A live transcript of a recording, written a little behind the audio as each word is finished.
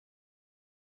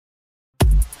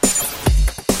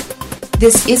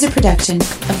This is a production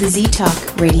of the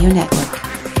Z-Talk Radio Network.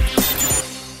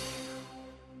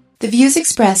 The views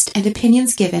expressed and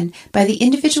opinions given by the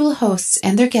individual hosts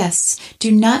and their guests do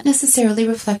not necessarily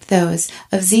reflect those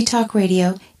of Z-Talk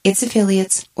Radio, its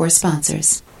affiliates, or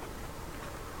sponsors.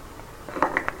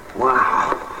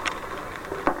 Wow.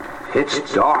 It's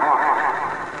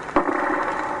dark.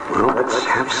 Well, let's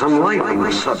have some light on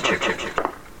the subject.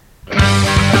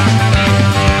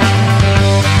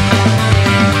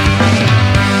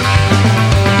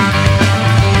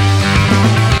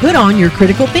 Put on your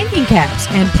critical thinking caps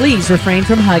and please refrain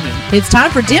from hugging. It's time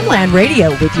for Dimland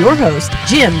Radio with your host,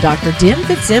 Jim Dr. Dim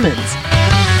Fitzsimmons.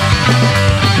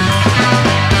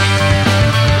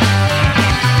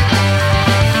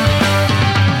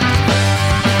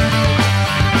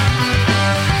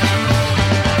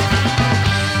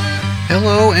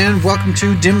 Hello and welcome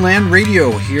to Dimland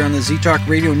Radio here on the Z-Talk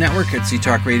Radio Network at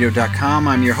ztalkradio.com.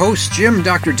 I'm your host, Jim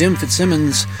Dr. Dim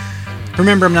Fitzsimmons.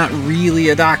 Remember, I'm not really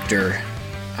a doctor.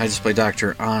 I just play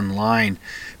doctor online.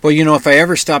 But you know, if I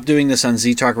ever stop doing this on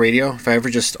Z-Talk Radio, if I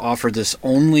ever just offer this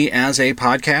only as a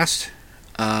podcast,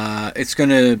 it's going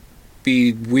to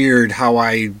be weird how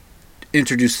I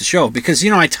introduce the show. Because,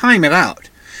 you know, I time it out.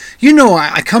 You know,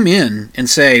 I come in and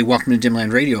say, welcome to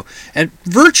Dimland Radio, at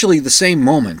virtually the same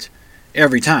moment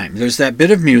every time. There's that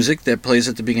bit of music that plays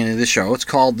at the beginning of the show.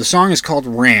 The song is called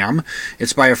Ram.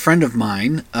 It's by a friend of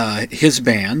mine, his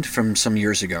band from some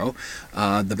years ago.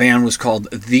 The band was called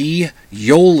The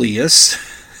Yolius,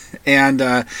 and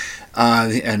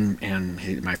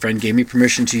my friend gave me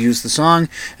permission to use the song,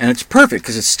 and it's perfect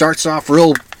because it starts off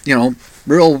real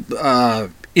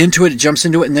into it, jumps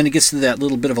into it, and then it gets to that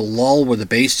little bit of a lull where the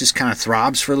bass just kind of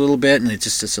throbs for a little bit, and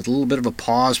it's a little bit of a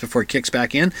pause before it kicks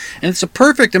back in, and it's a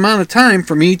perfect amount of time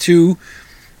for me to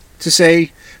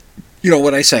say, you know,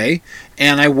 what I say,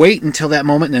 and I wait until that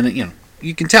moment, and then, you know,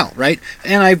 you can tell, right?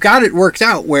 And I've got it worked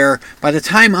out where by the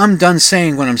time I'm done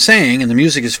saying what I'm saying, and the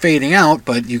music is fading out,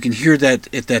 but you can hear that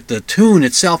the tune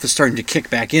itself is starting to kick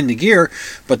back into gear,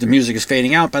 but the music is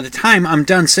fading out. By the time I'm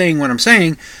done saying what I'm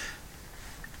saying,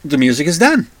 the music is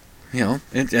done, you know,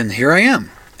 and here I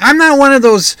am. I'm not one of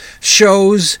those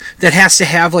shows that has to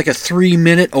have like a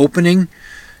 3-minute opening,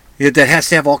 that has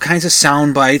to have all kinds of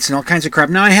sound bites and all kinds of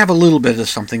crap. Now, I have a little bit of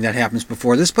something that happens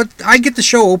before this, but I get the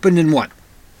show opened in what?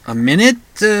 A minute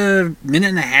and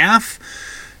a half?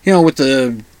 You know, with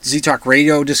the Z-Talk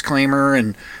Radio disclaimer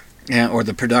and or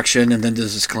the production, and then the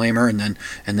disclaimer, and then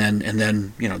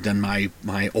you know, then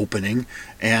my opening,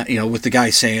 and you know, with the guy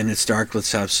saying it's dark,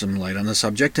 let's have some light on the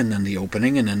subject, and then the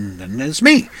opening, and then it's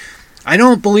me. I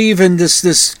don't believe in this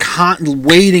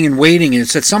waiting.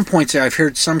 It's at some points I've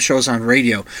heard some shows on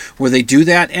radio where they do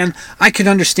that, and I can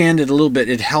understand it a little bit.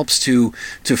 It helps to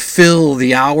fill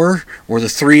the hour or the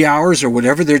 3 hours or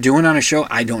whatever they're doing on a show.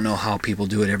 I don't know how people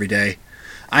do it every day.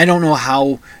 I don't know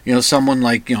how, you know, someone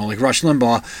like Rush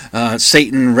Limbaugh,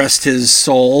 Satan rest his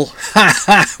soul,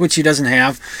 which he doesn't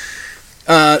have.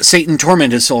 Satan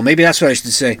torment his soul. Maybe that's what I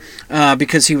should say,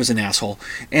 because he was an asshole.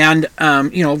 And,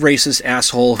 you know, racist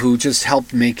asshole who just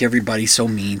helped make everybody so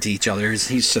mean to each other.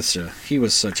 He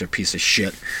was such a piece of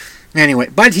shit. Anyway,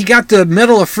 but he got the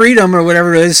Medal of Freedom or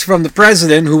whatever it is from the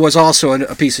president, who was also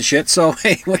a piece of shit. So,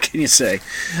 hey, what can you say?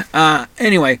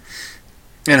 Anyway.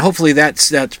 And hopefully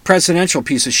that presidential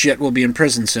piece of shit will be in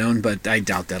prison soon, but I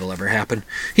doubt that'll ever happen.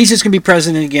 He's just going to be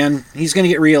president again. He's going to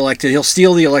get reelected. He'll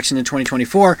steal the election in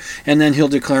 2024, and then he'll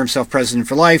declare himself president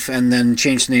for life, and then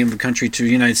change the name of the country to the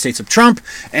United States of Trump,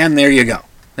 and there you go.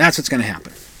 That's what's going to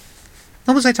happen.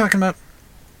 What was I talking about?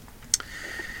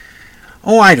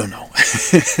 Oh, I don't know.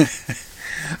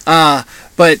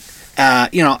 But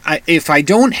you know, if I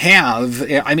don't have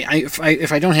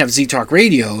Z-Talk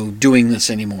Radio doing this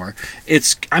anymore,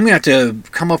 I'm going to have to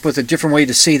come up with a different way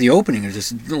to say the opening, or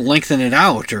just lengthen it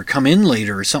out, or come in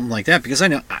later, or something like that, because I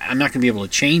know I'm not going to be able to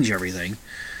change everything.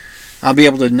 I'll be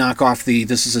able to knock off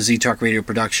this is a Z-Talk Radio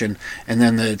production, and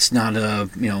then it's not the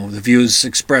views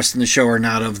expressed in the show are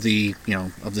not of the, you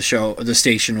know, of the show, of the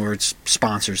station, or its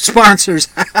sponsors,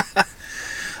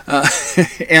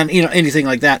 and, you know, anything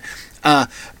like that.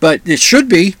 But it should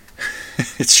be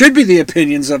the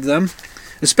opinions of them,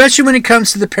 especially when it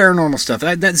comes to the paranormal stuff.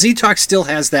 That Z-Talk still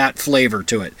has that flavor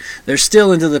to it. They're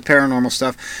still into the paranormal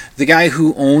stuff. The guy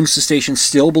who owns the station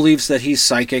still believes that he's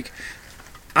psychic.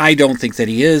 I don't think that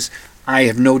he is. I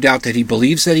have no doubt that he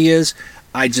believes that he is.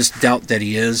 I just doubt that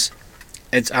he is.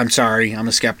 I'm sorry, I'm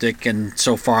a skeptic, and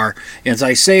so far, as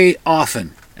I say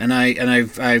often, and I've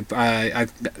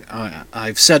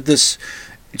said this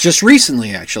just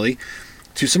recently, actually,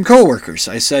 to some coworkers.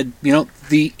 I said, you know,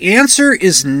 the answer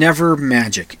is never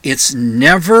magic. It's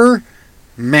never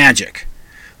magic.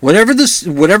 Whatever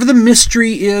the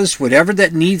mystery is, whatever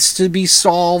that needs to be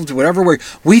solved, whatever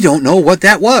we don't know what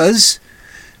that was.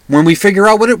 When we figure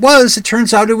out what it was, it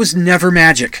turns out it was never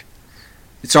magic.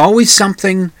 It's always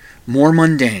something more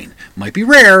mundane. Might be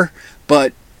rare,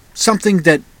 but something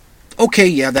that, okay,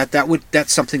 yeah,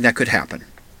 that's something that could happen.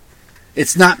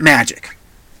 It's not magic.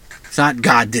 It's not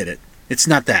God did it. It's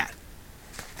not that.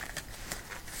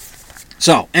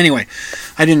 So, anyway,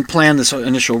 I didn't plan this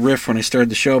initial riff when I started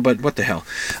the show, but what the hell.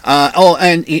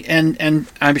 And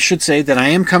I should say that I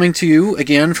am coming to you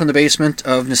again from the basement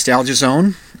of Nostalgia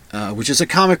Zone, which is a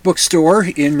comic book store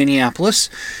in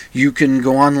Minneapolis. You can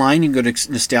go online. You can go to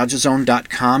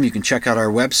nostalgiazone.com. You can check out our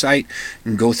website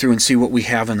and go through and see what we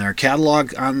have in our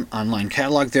catalog, online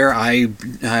catalog there. I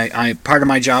part of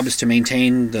my job is to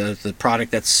maintain the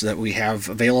product that we have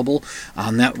available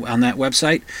on that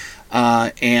website.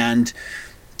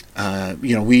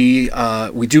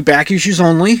 We do back issues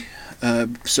only.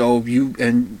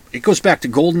 And it goes back to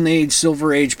Golden Age,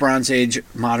 Silver Age, Bronze Age,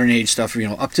 Modern Age stuff.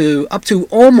 Up to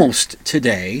almost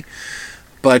today.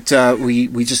 But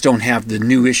we just don't have the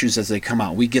new issues as they come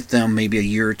out. We get them maybe a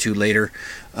year or two later.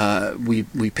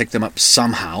 We pick them up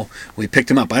somehow. We picked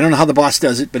them up. I don't know how the boss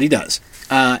does it, but he does.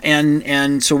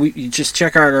 So you just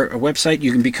check out our website.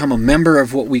 You can become a member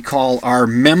of what we call our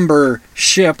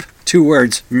membership. 2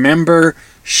 words,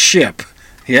 membership.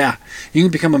 Yeah, you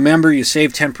can become a member. You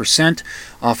save 10%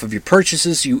 off of your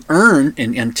purchases. You earn,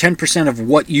 and 10% of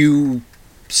what you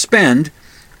spend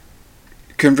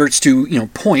converts to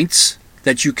points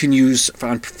that you can use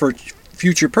for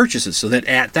future purchases. So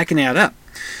that can add up,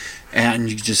 and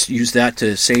you just use that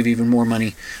to save even more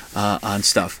money on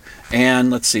stuff. And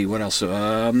let's see what else.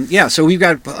 So we've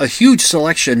got a huge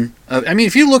selection of. I mean,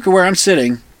 if you look at where I'm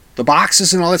sitting, the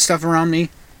boxes and all that stuff around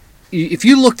me. If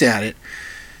you looked at it,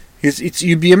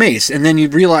 you'd be amazed. And then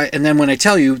you'd realize, and then when I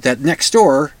tell you that next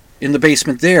door in the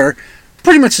basement there,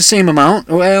 pretty much the same amount.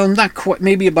 Well, not quite,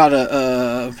 maybe about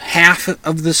a half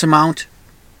of this amount.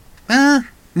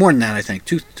 More than that, I think.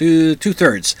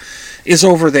 Two-thirds is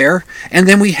over there. And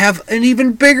then we have an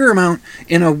even bigger amount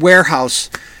in a warehouse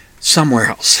somewhere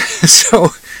else. So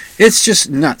it's just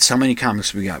nuts how many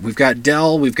comics we got. We've got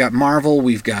Dell, we've got Marvel,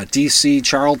 we've got DC,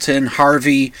 Charlton,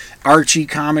 Harvey, Archie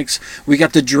comics. We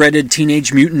got the dreaded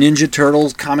Teenage Mutant Ninja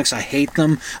Turtles comics. I hate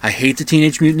them. I hate the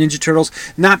Teenage Mutant Ninja Turtles.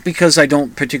 Not because I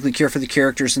don't particularly care for the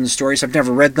characters and the stories. I've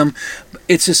never read them.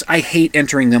 It's just I hate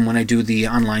entering them when I do the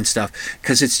online stuff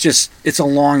because it's a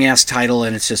long-ass title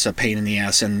and it's just a pain in the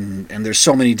ass. And there's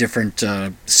so many different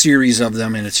series of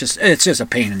them and it's just a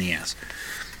pain in the ass.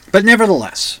 But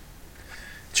nevertheless,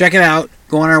 check it out.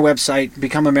 Go on our website.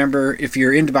 Become a member. If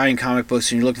you're into buying comic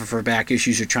books and you're looking for back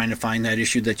issues, you're trying to find that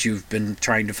issue that you've been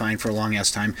trying to find for a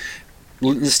long-ass time,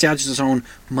 Nostalgia Zone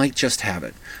might just have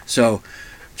it. So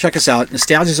check us out,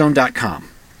 nostalgiazone.com.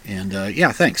 And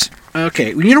thanks. Okay,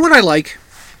 you know what I like?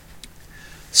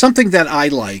 Something that I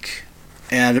like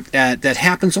that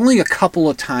happens only a couple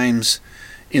of times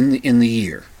in the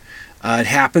year. It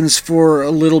happens for a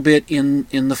little bit in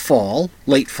the fall,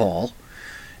 late fall,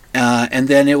 and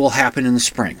then it will happen in the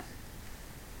spring,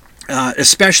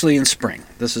 especially in spring.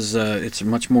 This is it's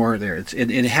much more there.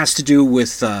 It has to do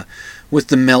with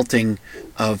the melting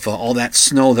of all that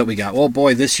snow that we got. Oh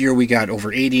boy, this year we got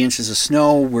over 80 inches of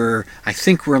snow. I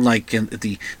think we're like in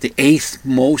the 8th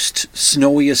most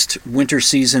snowiest winter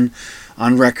season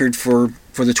on record for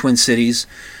the Twin Cities.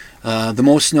 The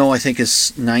most snow, I think,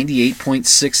 is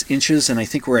 98.6 inches, and I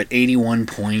think we're at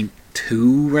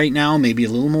 81.2 right now, maybe a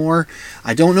little more.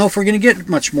 I don't know if we're going to get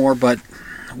much more, but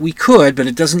we could, but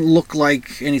it doesn't look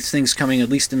like anything's coming, at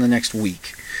least in the next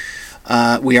week.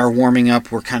 We are warming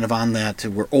up. We're kind of on that.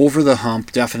 We're over the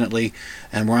hump, definitely,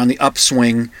 and we're on the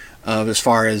upswing as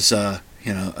far as,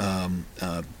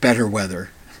 better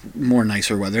weather. More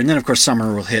nicer weather. And then, of course,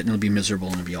 summer will hit, and it'll be miserable,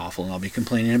 and it'll be awful, and I'll be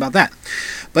complaining about that.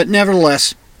 But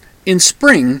nevertheless, in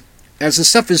spring, as the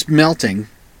stuff is melting,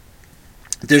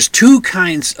 there's 2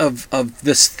 kinds of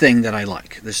this thing that I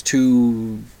like. There's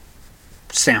 2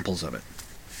 samples of it.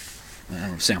 I don't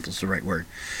know if sample's the right word.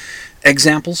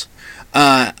 Examples.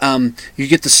 You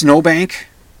get the snowbank,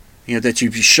 that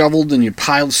you've shoveled and you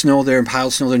piled snow there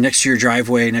next to your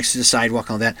driveway, next to the sidewalk,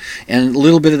 and all that. And a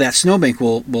little bit of that snowbank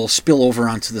will spill over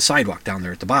onto the sidewalk down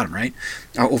there at the bottom, right?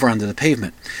 Over onto the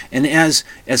pavement. And as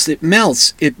it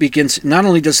melts, it begins, not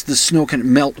only does the snow kind of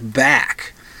melt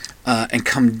back and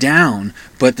come down,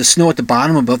 but the snow at the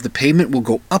bottom above the pavement will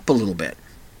go up a little bit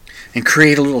and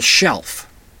create a little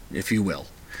shelf, if you will.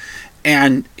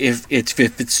 And if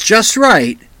it's just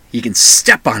right, you can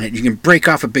step on it, you can break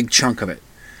off a big chunk of it.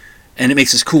 And it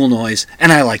makes this cool noise,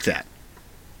 and I like that.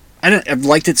 I've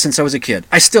liked it since I was a kid.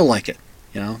 I still like it.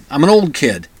 I'm an old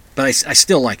kid, but I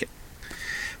still like it.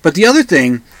 But the other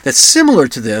thing that's similar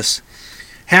to this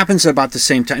happens about the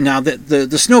same time. Now,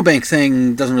 the snowbank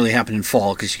thing doesn't really happen in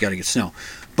fall because you got to get snow.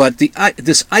 But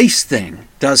this ice thing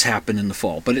does happen in the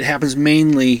fall, but it happens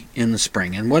mainly in the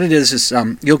spring. And what it is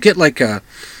you'll get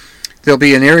there'll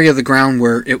be an area of the ground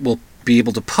where it will be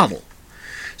able to puddle.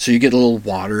 So you get a little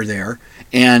water there,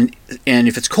 and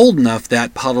if it's cold enough,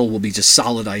 that puddle will be just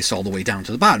solid ice all the way down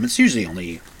to the bottom. It's usually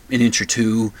only an inch or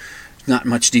two, not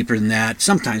much deeper than that,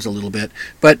 sometimes a little bit.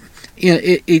 But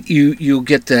you'll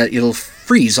get that, it'll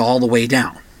freeze all the way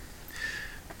down.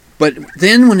 But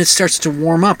then when it starts to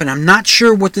warm up, and I'm not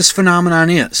sure what this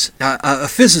phenomenon is, a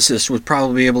physicist would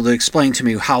probably be able to explain to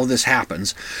me how this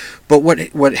happens. But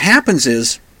what happens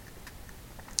is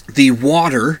the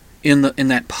water in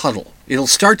that puddle, it'll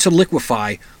start to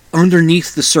liquefy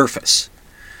underneath the surface.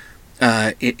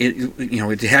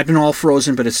 It had been all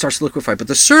frozen, but it starts to liquefy. But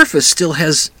the surface still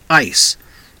has ice.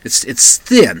 It's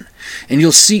thin, and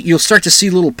you'll start to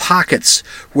see little pockets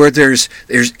where there's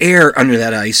air under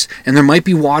that ice, and there might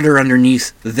be water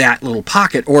underneath that little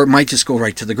pocket, or it might just go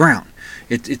right to the ground.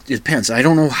 It depends. I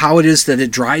don't know how it is that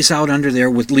it dries out under there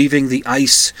with leaving the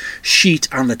ice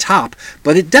sheet on the top,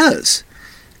 but it does.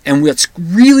 And what's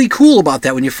really cool about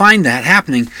that when you find that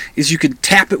happening is you can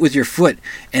tap it with your foot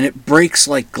and it breaks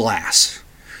like glass.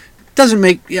 Doesn't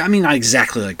make, not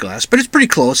exactly like glass, but it's pretty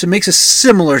close. It makes a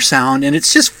similar sound, and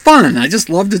it's just fun. I just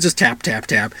love to just tap, tap,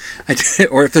 tap.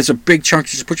 Or if there's a big chunk,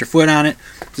 you just put your foot on it,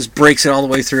 just breaks it all the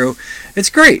way through. It's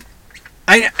great.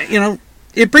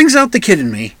 It brings out the kid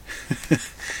in me.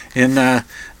 in the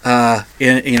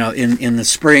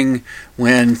spring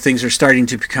when things are starting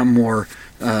to become more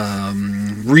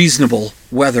reasonable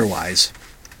weather-wise.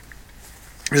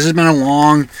 This has been a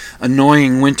long,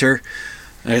 annoying winter.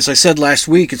 As I said last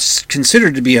week, it's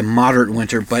considered to be a moderate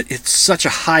winter, but it's such a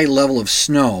high level of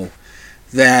snow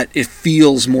that it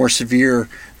feels more severe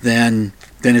than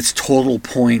its total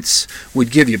points would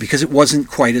give you, because it wasn't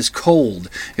quite as cold.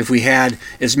 If we had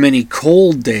as many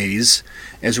cold days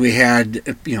as we had,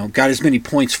 got as many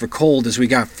points for cold as we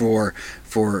got for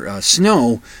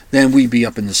snow, then we'd be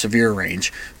up in the severe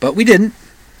range. But we didn't.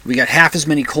 We got half as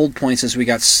many cold points as we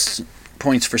got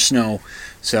points for snow.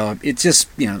 So it just,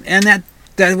 and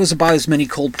that was about as many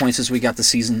cold points as we got the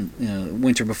season,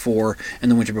 winter before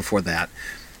and the winter before that,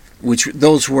 which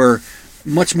those were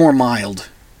much more mild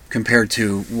compared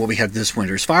to what we had this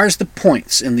winter. As far as the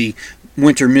points in the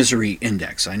winter misery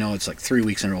index, I know it's like 3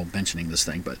 weeks in a row mentioning this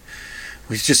thing, but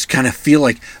we just kind of feel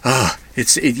like,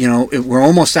 we're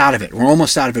almost out of it. We're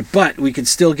almost out of it, but we can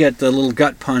still get the little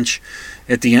gut punch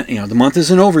at the end. The month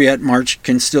isn't over yet. March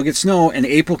can still get snow, and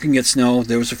April can get snow.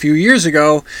 There was a few years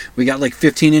ago, we got like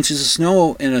 15 inches of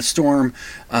snow in a storm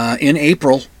in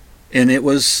April, and it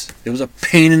was a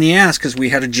pain in the ass because we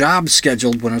had a job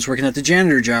scheduled when I was working at the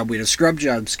janitor job. We had a scrub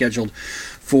job scheduled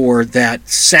for that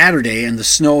Saturday, and the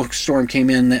snowstorm came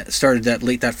in that started that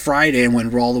late that Friday and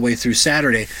went all the way through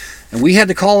Saturday. And we had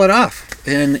to call it off,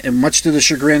 and much to the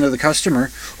chagrin of the customer.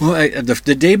 Well,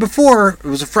 the day before, it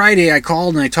was a Friday, I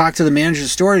called and I talked to the manager of the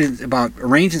store about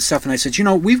arranging stuff, and I said,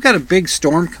 we've got a big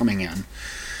storm coming in.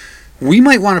 We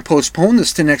might want to postpone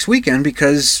this to next weekend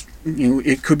because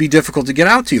it could be difficult to get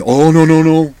out to you. Oh,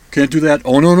 no, can't do that.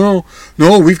 Oh, no,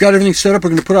 we've got everything set up. We're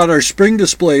going to put out our spring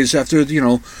displays after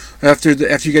you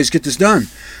guys get this done.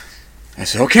 I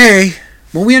said, okay.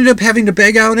 Well, we ended up having to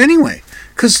beg out anyway,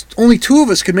 because only 2 of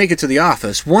us could make it to the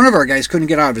office. One of our guys couldn't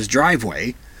get out of his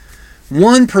driveway.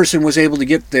 One person was able to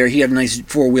get there. He had a nice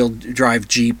 4-wheel drive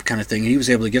Jeep kind of thing, and he was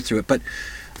able to get through it. But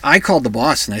I called the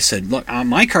boss and I said, look,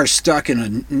 my car's stuck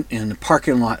in the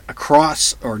parking lot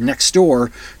across or next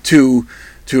door to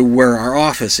where our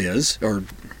office is, or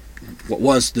what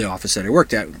was the office that I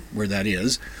worked at, where that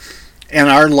is. And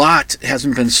our lot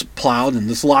hasn't been plowed, and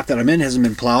this lot that I'm in hasn't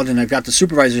been plowed, and I've got the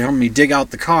supervisor helping me dig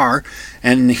out the car,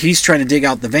 and he's trying to dig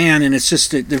out the van, and it's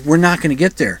just that we're not going to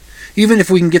get there. Even if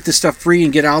we can get this stuff free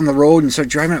and get out on the road and start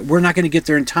driving it, we're not going to get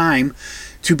there in time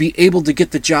to be able to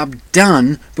get the job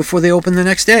done before they open the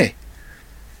next day.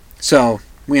 So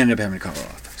we ended up having to call it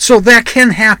off. So that can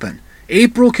happen.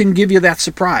 April can give you that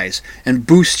surprise and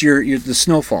boost the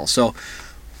snowfall. So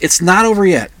it's not over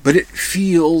yet, but it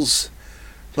feels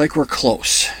like we're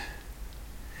close.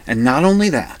 And not only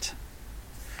that,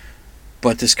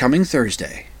 but this coming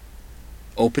Thursday,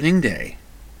 opening day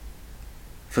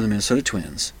for the Minnesota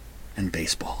Twins and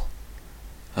baseball.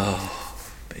 Oh,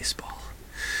 baseball.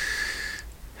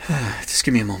 Just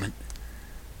give me a moment.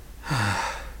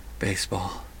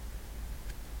 Baseball.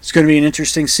 It's going to be an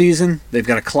interesting season. They've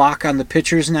got a clock on the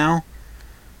pitchers now.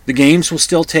 The games will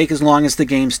still take as long as the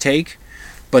games take,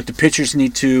 but the pitchers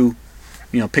need to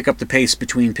pick up the pace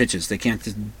between pitches. They can't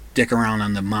just dick around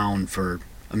on the mound for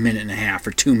a minute and a half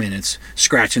or 2 minutes,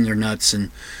 scratching their nuts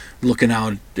and looking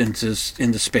out into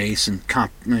space and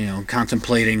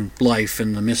contemplating life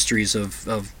and the mysteries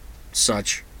of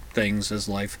such things as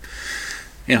life.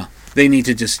 They need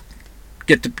to just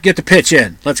get the pitch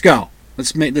in. Let's go.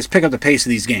 Let's pick up the pace of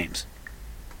these games.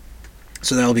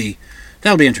 So that'll be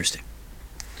interesting.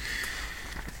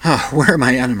 Where am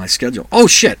I on in my schedule? Oh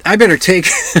shit! I better take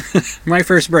my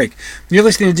first break. You're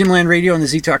listening to Dimland Radio on the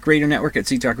Z-Talk Radio Network at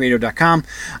ztalkradio.com.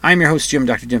 I'm your host, Jim,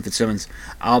 Dr. Jim Fitzsimmons.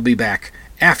 I'll be back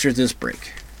after this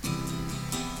break.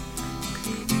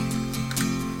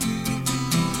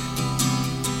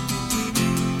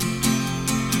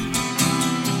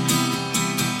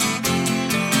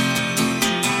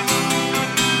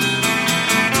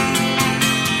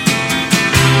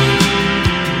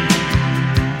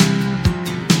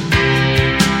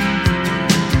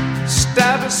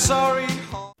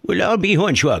 Well, I'll be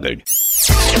hornswoggled.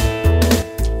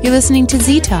 You're listening to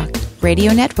Z-Talk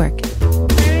Radio Network.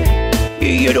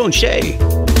 You don't say.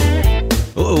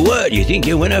 Oh, what? You think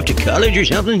you went off to college or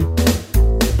something?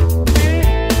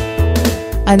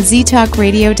 On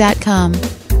ztalkradio.com.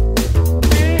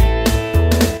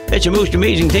 That's the most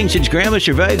amazing thing since Grandma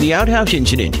survived the outhouse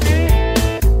incident.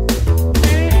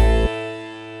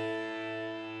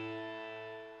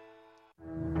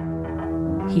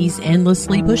 He's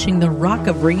endlessly pushing the rock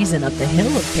of reason up the hill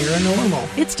of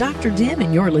paranormal. It's Dr. Dim,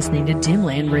 and you're listening to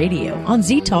Dimland Radio on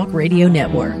Z-Talk Radio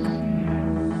Network.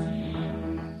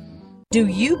 Do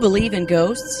you believe in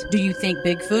ghosts? Do you think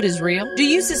Bigfoot is real? Do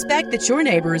you suspect that your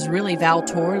neighbor is really Val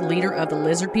Tor, leader of the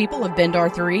lizard people of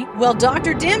Bendar 3? Well,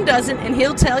 Dr. Dim doesn't, and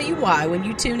he'll tell you why when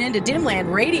you tune in to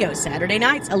Dimland Radio Saturday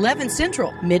nights, 11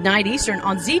 Central, midnight Eastern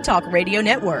on Z-Talk Radio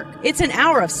Network. It's an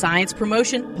hour of science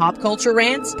promotion, pop culture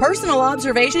rants, personal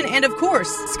observation, and of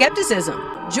course, skepticism.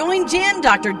 Join Jim,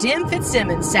 Dr. Dim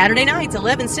Fitzsimmons, Saturday nights,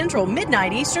 11 Central,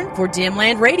 midnight Eastern for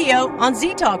Dimland Radio on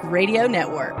Z-Talk Radio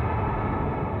Network.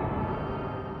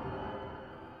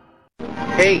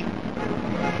 Hey,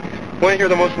 want to hear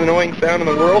the most annoying sound in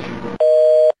the world?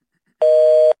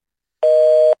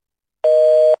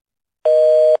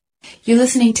 You're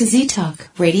listening to Z-Talk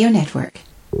Radio Network.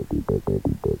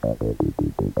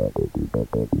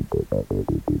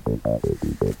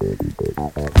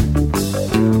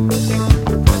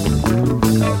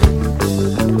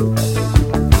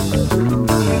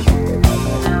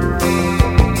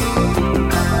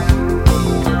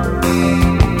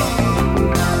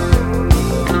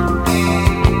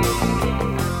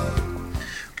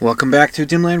 Welcome back to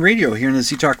Dimland Radio here in the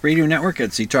Z-Talk Radio Network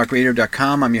at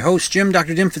ztalkradio.com. I'm your host, Jim,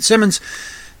 Dr. Dim Fitzsimmons.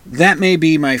 That may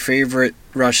be my favorite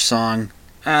Rush song.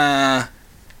 I'm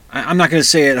not going to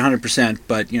say it 100%,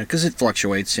 but, because it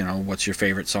fluctuates, what's your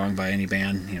favorite song by any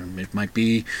band? It might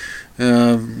be,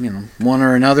 one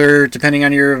or another, depending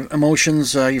on your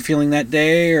emotions you're feeling that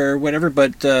day or whatever,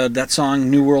 but that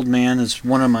song, New World Man, is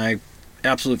one of my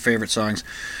absolute favorite songs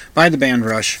by the band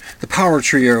Rush, the power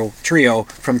trio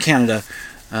from Canada.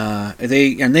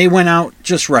 They went out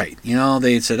just right.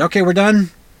 They said, okay, we're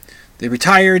done. They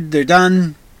retired. They're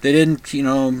done. They didn't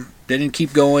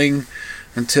keep going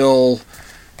until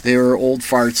they were old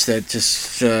farts that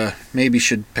just maybe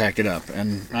should pack it up.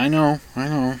 And I know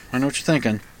what you're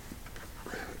thinking.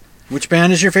 Which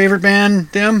band is your favorite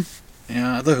band, Dim?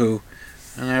 Yeah, The Who.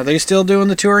 And are they still doing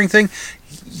the touring thing?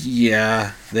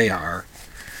 Yeah, they are.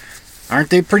 Aren't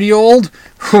they pretty old?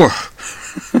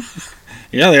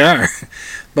 Yeah, they are.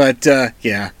 But,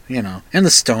 yeah, and the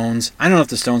Stones. I don't know if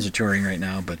the Stones are touring right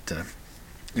now, but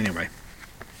anyway.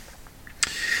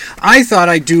 I thought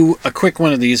I'd do a quick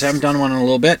one of these. I haven't done one in a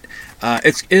little bit.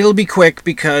 It'll be quick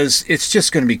because it's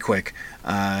just going to be quick.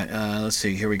 Let's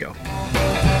see, here we go.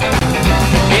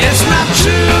 It's not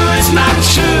true,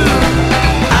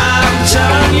 I'm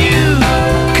telling you,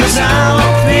 'cause I'm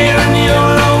up here and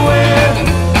you're nowhere.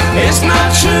 It's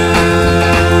not true,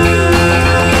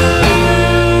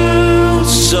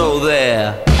 so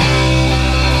there.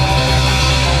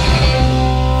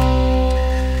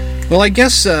 Well, I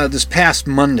guess this past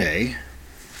Monday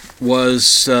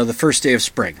was the first day of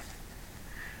spring,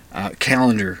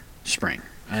 calendar spring.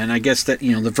 And I guess that,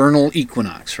 the vernal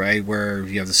equinox, right, where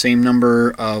you have the same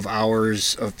number of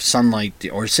hours of sunlight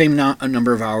or same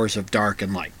number of hours of dark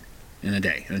and light in a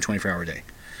day, in a 24-hour day.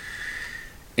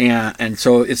 And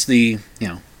so it's the,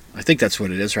 I think that's what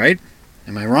it is, right?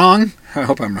 Am I wrong? I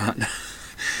hope I'm not.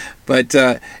 But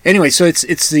anyway, so it's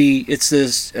the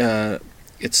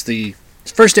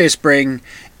first day of spring,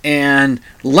 and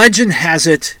legend has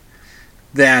it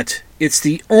that it's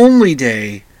the only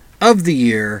day of the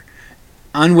year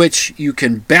on which you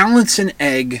can balance an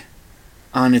egg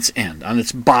on its end, on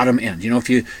its bottom end. If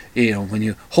when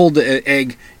you hold the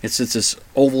egg, it's this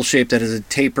oval shape that has a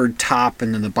tapered top,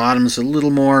 and then the bottom is a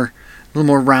little more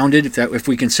rounded. If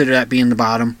we consider that being the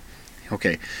bottom,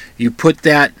 okay, you put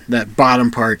that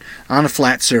bottom part on a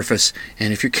flat surface,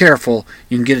 and if you're careful,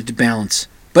 you can get it to balance,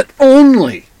 but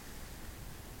only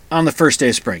on the first day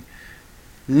of spring,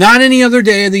 not any other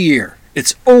day of the year.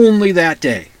 It's only that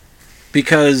day,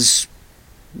 because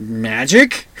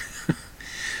magic.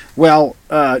 Well,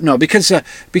 no, because of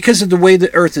the way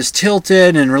the Earth is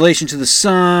tilted in relation to the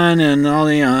sun and all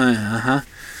the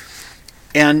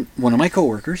And one of my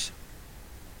coworkers,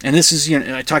 and this is,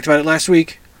 I talked about it last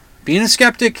week. Being a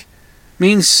skeptic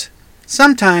means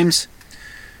sometimes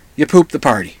you poop the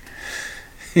party.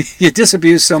 You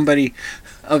disabuse somebody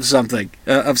of something,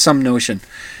 of some notion.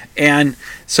 And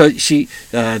so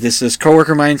this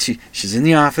coworker of mine, she's in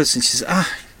the office, and she says,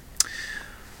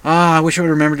 I wish I would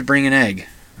remember to bring an egg.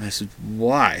 I said,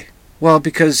 why? Well,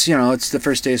 because, it's the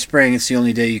first day of spring. It's the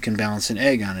only day you can balance an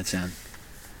egg on its end.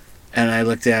 And I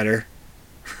looked at her.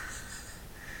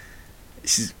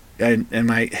 And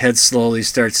my head slowly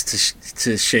starts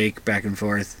to shake back and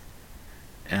forth.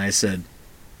 And I said,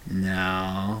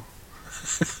 no.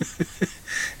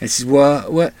 And she said,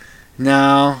 what?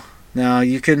 No,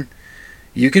 you can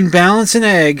balance an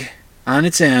egg on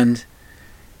its end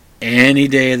any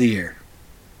day of the year.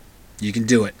 You can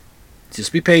do it.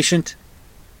 Just be patient.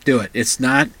 Do it. It's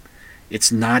not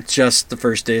just the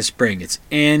first day of spring. It's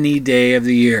any day of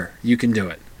the year. You can do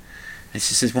it. And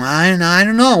she says, well, I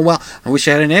don't know. Well, I wish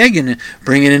I had an egg and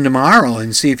bring it in tomorrow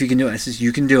and see if you can do it. I says,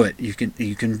 you can do it. You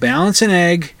can balance an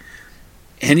egg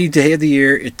any day of the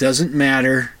year. It doesn't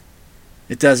matter.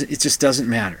 It just doesn't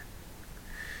matter.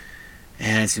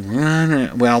 And I said,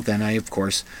 well, then I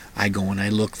go and I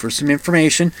look for some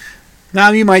information.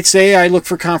 Now, you might say I look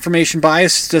for confirmation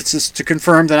bias just to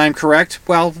confirm that I'm correct.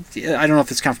 Well, I don't know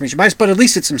if it's confirmation bias, but at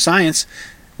least it's some science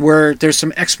where there's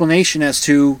some explanation as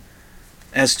to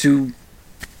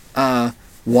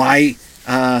why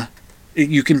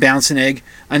you can balance an egg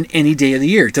on any day of the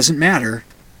year. It doesn't matter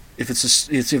if it's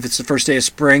the first day of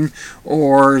spring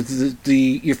or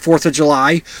the 4th of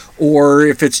July or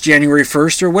if it's January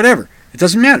 1st or whatever. It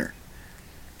doesn't matter.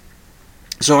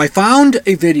 So I found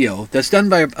a video that's done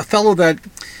by a fellow that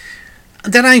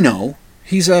I know.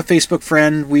 He's a Facebook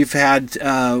friend. We've had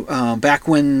back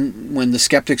when the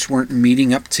skeptics weren't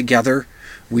meeting up together.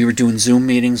 We were doing Zoom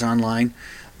meetings online.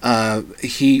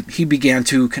 He began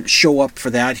to show up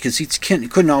for that because he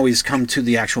couldn't always come to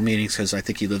the actual meetings because I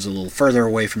think he lives a little further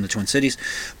away from the Twin Cities.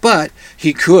 But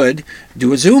he could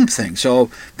do a Zoom thing,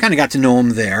 so kind of got to know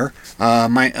him there.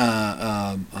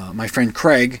 My friend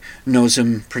Craig knows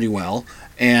him pretty well.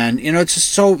 And, it's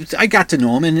just so I got to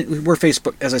know him, and we're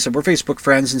Facebook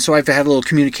friends, and so I've had a little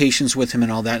communications with him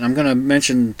and all that. And I'm going to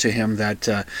mention to him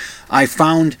that I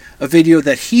found a video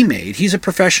that he made. He's a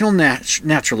professional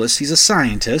naturalist. He's a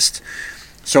scientist,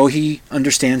 so he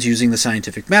understands using the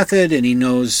scientific method, and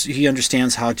he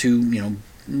understands how to,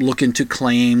 look into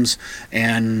claims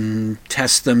and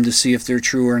test them to see if they're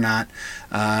true or not.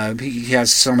 He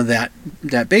has some of that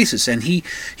basis, and he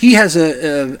has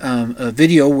a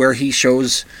video where he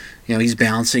shows, he's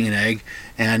balancing an egg,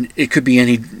 and it could be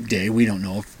any day. We don't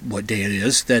know what day it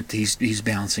is that he's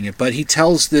balancing it, but he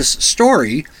tells this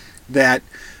story that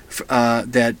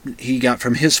he got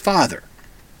from his father.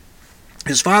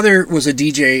 His father was a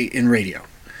DJ in radio.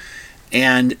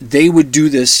 And they would do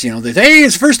this, hey,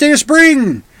 it's the first day of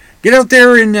spring. Get out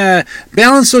there and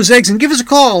balance those eggs and give us a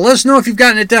call. Let us know if you've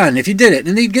gotten it done, if you did it.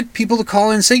 And they'd get people to call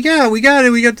in and say, yeah, we got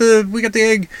it. We got the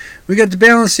egg. We got the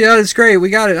balance. Yeah, it's great. We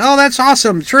got it. Oh, that's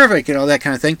awesome. Terrific. That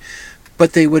kind of thing.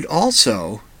 But they would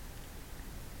also,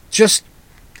 just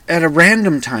at a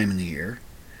random time in the year,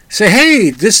 say,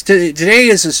 hey, today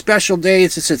is a special day.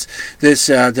 It's just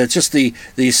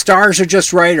the stars are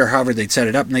just right, or however they'd set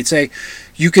it up, and they'd say,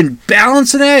 you can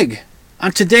balance an egg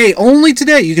on today, only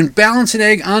today. You can balance an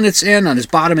egg on its end, on its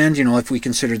bottom end. If we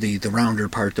consider the rounder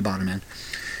part, the bottom end,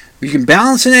 you can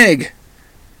balance an egg.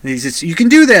 You can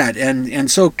do that,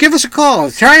 and so give us a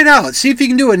call, try it out, see if you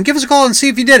can do it, and give us a call and see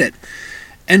if you did it.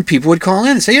 And people would call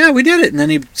in and say, yeah, we did it. And then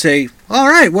he'd say, all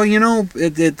right, well,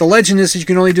 the legend is that you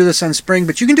can only do this on spring,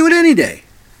 but you can do it any day.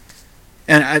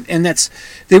 And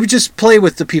they would just play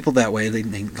with the people that way.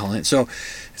 They call it. So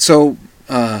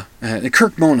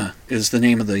Kirk Mona is the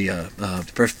name of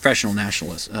the professional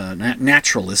naturalist.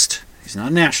 He's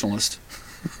not a nationalist.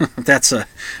 That's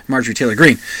Marjorie Taylor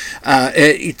Greene.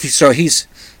 So she's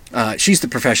the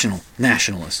professional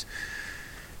nationalist.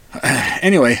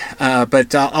 Anyway,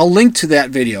 but I'll link to that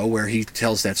video where he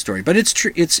tells that story. But it's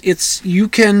true. It's you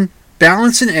can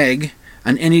balance an egg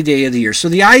on any day of the year. So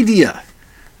the idea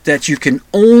that you can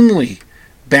only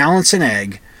balance an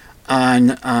egg on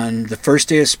the first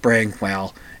day of spring,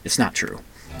 well, it's not true.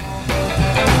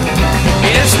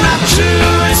 It's not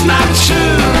true, it's not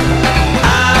true.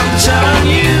 I'm telling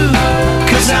you,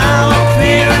 'cause I'm up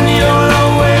here and you're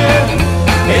nowhere.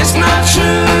 It's not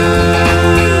true.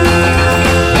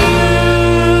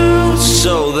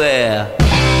 So there.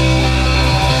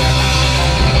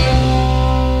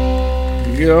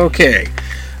 Okay.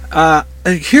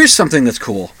 Here's something that's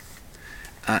cool.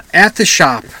 At the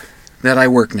shop that I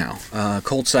work now,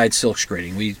 Cold Side Silk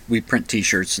Screening, we print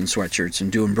T-shirts and sweatshirts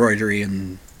and do embroidery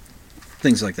and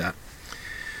things like that.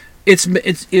 It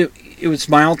was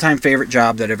my all-time favorite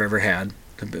job that I've ever had.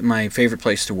 My favorite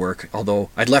place to work, although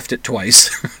I'd left it twice.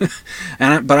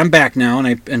 But I'm back now, and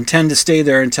I intend to stay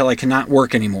there until I cannot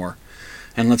work anymore.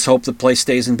 And let's hope the place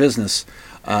stays in business,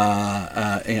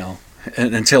 until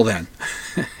then.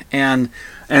 and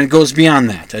it goes beyond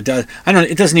that.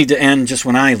 It doesn't need to end just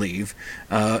when I leave.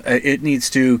 It needs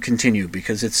to continue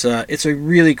because it's a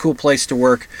really cool place to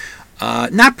work.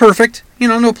 Not perfect,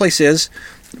 no place is,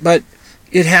 but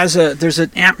there's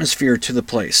an atmosphere to the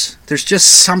place. There's just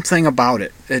something about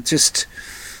it. It's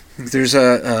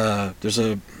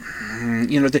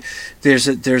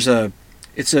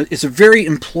a very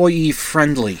employee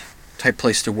friendly type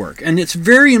place to work, and it's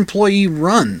very employee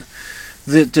run.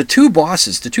 The two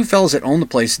bosses, the two fellows that own the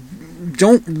place,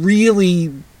 don't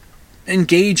really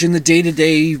engage in the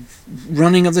day-to-day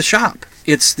running of the shop.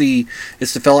 It's the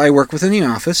fellow I work with in the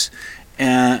office,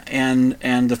 and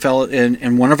the fellow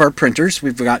and one of our printers.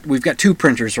 We've got two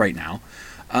printers right now,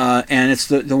 and it's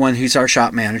the one who's our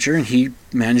shop manager, and he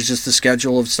manages the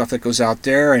schedule of stuff that goes out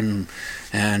there, and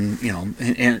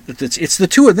it's the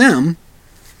two of them,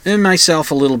 and myself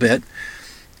a little bit.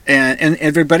 And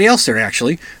everybody else there,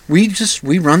 actually, we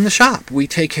run the shop. We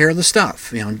take care of the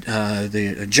stuff.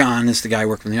 John is the guy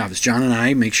working in the office. John and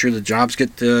I make sure the jobs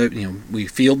get we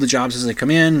field the jobs as they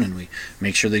come in, and we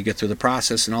make sure they get through the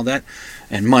process and all that.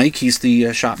 And Mike, he's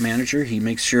the shop manager. He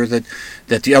makes sure that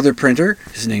the other printer,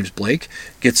 his name's Blake,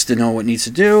 gets to know what needs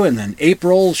to do. And then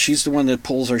April, she's the one that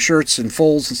pulls our shirts and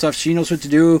folds and stuff. She knows what to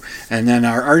do. And then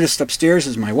our artist upstairs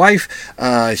is my wife.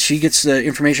 She gets the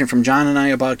information from John and I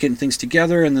about getting things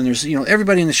together. And then there's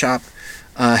everybody in the shop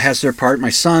has their part.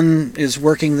 My son is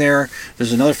working there.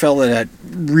 There's another fellow that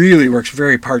really works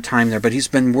very part-time there, but he's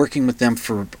been working with them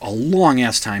for a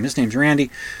long-ass time. His name's Randy.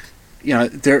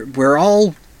 We're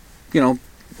all,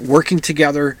 working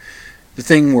together. The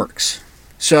thing works.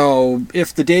 So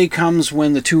if the day comes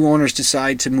when the two owners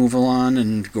decide to move on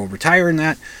and go retire in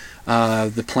that,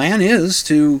 the plan is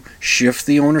to shift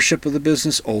the ownership of the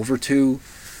business over to,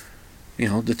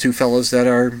 the two fellows that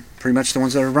are pretty much the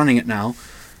ones that are running it now.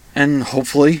 And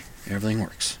hopefully everything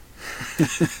works.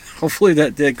 Hopefully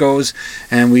that goes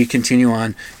and we continue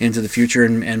on into the future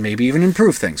and maybe even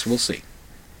improve things. We'll see.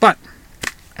 But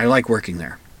I like working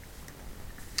there.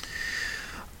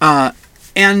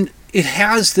 And it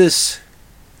has this,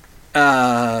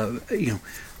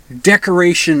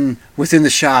 decoration within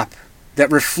the shop that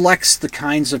reflects the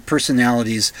kinds of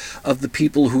personalities of the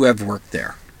people who have worked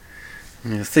there.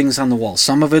 Things on the wall.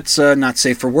 Some of it's not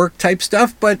safe for work type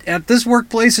stuff, but at this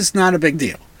workplace, it's not a big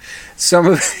deal. Some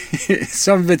of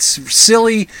it's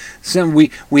silly.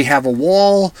 We have a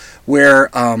wall where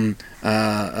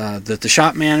the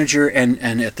shop manager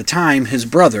and at the time his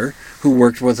brother, who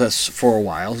worked with us for a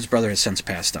while, his brother has since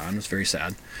passed on. It's very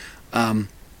sad.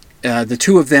 The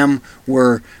two of them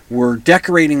were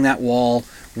decorating that wall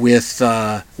with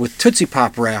Tootsie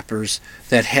Pop wrappers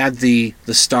that had the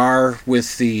star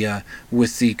with the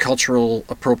cultural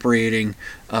appropriating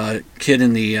kid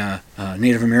in the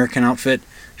Native American outfit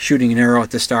shooting an arrow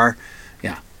at the star.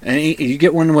 Yeah, and you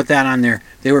get one with that on there.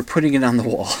 They were putting it on the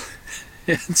wall.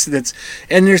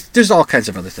 And there's all kinds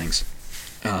of other things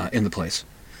in the place.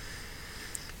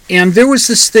 And there was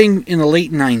this thing in the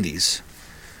late 90s.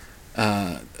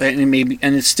 And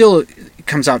it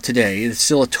comes out today. It's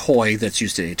still a toy that's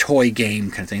used today, a toy game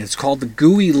kind of thing. It's called the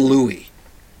Gooey Louie.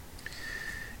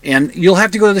 And you'll have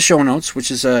to go to the show notes,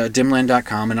 which is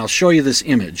dimland.com, and I'll show you this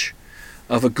image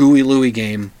of a Gooey Louie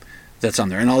game that's on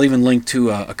there. And I'll even link to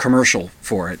a commercial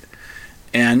for it.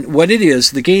 And what it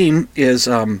is, the game is,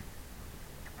 the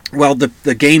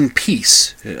game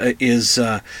piece is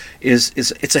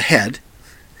it's a head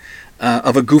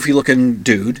of a goofy-looking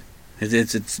dude.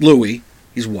 It's Louie.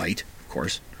 He's white, of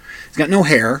course. He's got no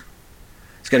hair.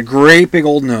 He's got a great big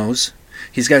old nose.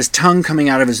 He's got his tongue coming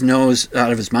out of his nose,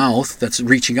 out of his mouth, that's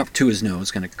reaching up to his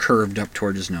nose, kind of curved up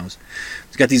toward his nose.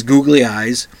 He's got these googly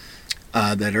eyes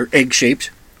that are egg-shaped,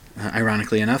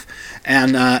 ironically enough.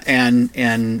 And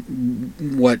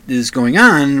what is going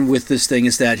on with this thing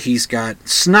is that he's got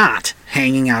snot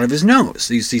hanging out of his nose.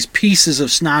 These pieces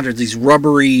of snot, or these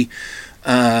rubbery,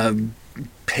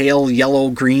 pale yellow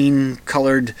green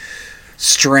colored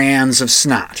strands of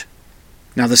snot.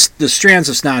 Now the strands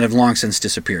of snot have long since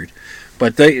disappeared,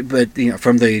 but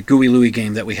from the Gooey Louie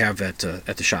game that we have at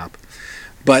the shop.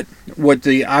 But what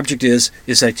the object is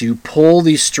that you pull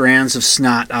these strands of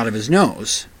snot out of his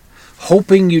nose,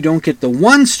 hoping you don't get the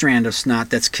one strand of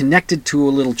snot that's connected to a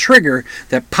little trigger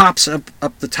that pops up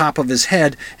the top of his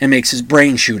head and makes his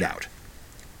brain shoot out.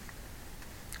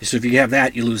 So if you have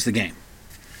that, you lose the game.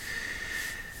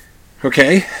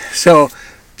 Okay, so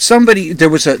there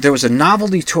was a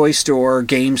novelty toy store,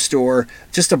 game store,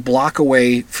 just a block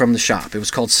away from the shop. It was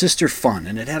called Sister Fun,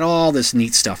 and it had all this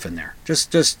neat stuff in there.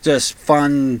 Just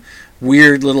fun,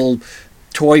 weird little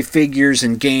toy figures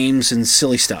and games and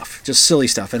silly stuff. Just silly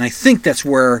stuff. And I think that's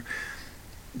where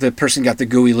the person got the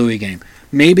Gooey Louie game.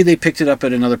 Maybe they picked it up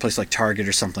at another place like Target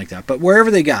or something like that. But wherever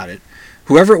they got it,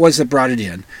 whoever it was that brought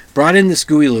in this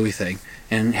Gooey Louie thing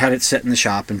and had it set in the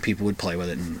shop, and people would play with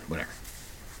it and whatever.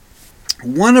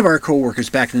 One of our co-workers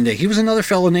back in the day, he was another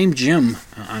fellow named Jim,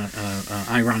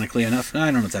 ironically enough.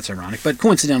 I don't know if that's ironic, but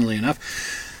coincidentally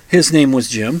enough, his name was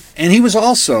Jim, and he was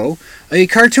also a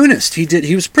cartoonist.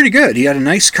 He was pretty good. He had a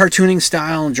nice cartooning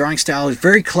style and drawing style. He was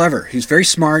very clever. He was very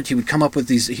smart. He came up with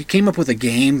a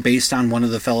game based on one of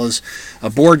the fellows, a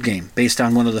board game based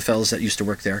on one of the fellows that used to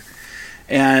work there.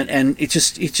 And it's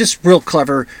just real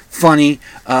clever, funny,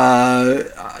 kind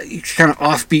of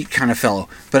offbeat kind of fellow.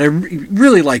 But I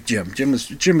really liked Jim. Jim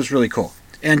was really cool.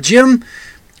 And Jim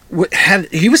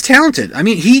he was talented. I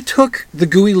mean, he took the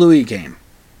Gooey Louie game,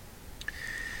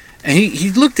 and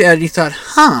he looked at it and he thought,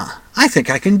 I think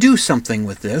I can do something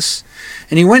with this.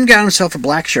 And he went and got himself a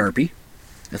black Sharpie.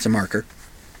 That's a marker.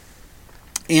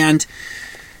 And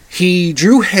he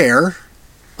drew hair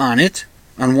on it,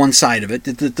 on one side of it,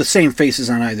 the same faces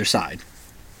on either side.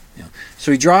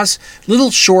 So he draws little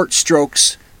short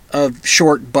strokes of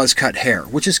short buzz cut hair,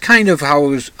 which is kind of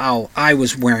how I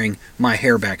was wearing my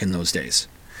hair back in those days.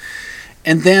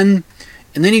 And then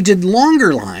he did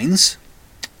longer lines,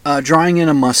 drawing in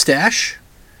a mustache,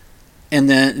 and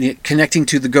then connecting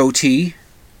to the goatee,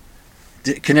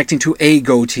 connecting to a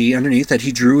goatee underneath that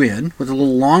he drew in with a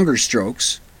little longer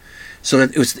strokes. So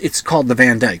that it's called the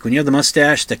Van Dyke. When you have the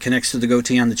mustache that connects to the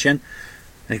goatee on the chin,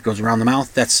 and it goes around the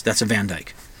mouth, that's a Van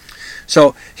Dyke.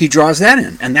 So he draws that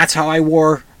in, and that's how I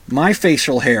wore my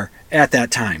facial hair at that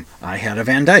time. I had a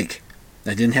Van Dyke.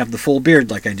 I didn't have the full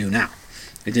beard like I do now.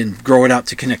 I didn't grow it out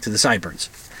to connect to the sideburns.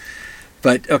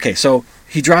 But, okay, so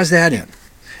he draws that in.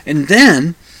 And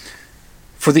then,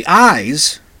 for the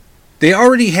eyes, they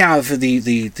already have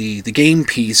the game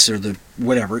piece, or the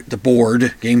whatever, the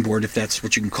board, game board, if that's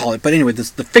what you can call it. But anyway,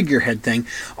 the figurehead thing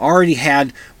already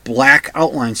had black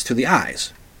outlines to the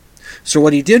eyes. So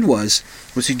what he did was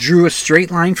he drew a straight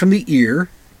line from the ear,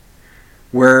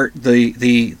 where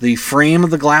the frame of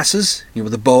the glasses,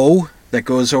 the bow that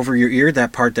goes over your ear,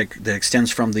 that part that extends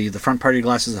from the front part of your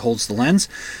glasses that holds the lens,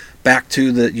 back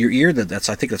to your ear, I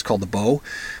think that's called the bow.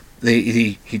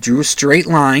 He drew a straight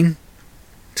line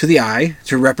to the eye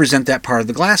to represent that part of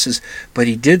the glasses, but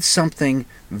he did something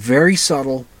very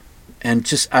subtle and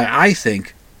just, I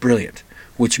think, brilliant,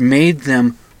 which made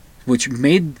them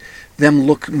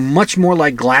look much more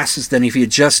like glasses than if he had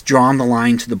just drawn the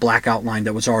line to the black outline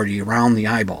that was already around the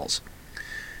eyeballs.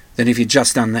 Than if he'd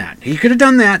just done that. He could have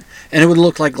done that, and it would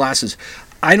look like glasses.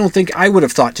 I don't think I would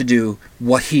have thought to do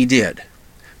what he did.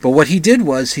 But what he did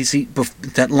was,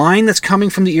 that line that's coming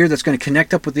from the ear that's going to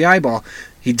connect up with the eyeball,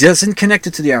 he doesn't connect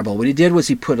it to the eyeball. What he did was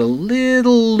he put a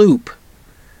little loop,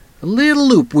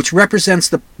 which represents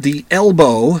the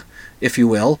elbow, if you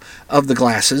will, of the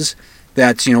glasses.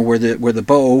 That's, where the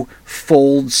bow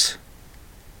folds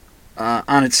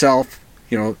on itself,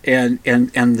 and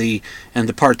the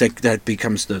part that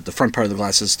becomes the front part of the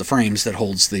glasses, the frames that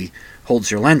holds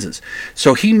your lenses.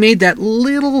 So he made that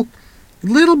little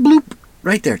bloop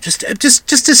right there, just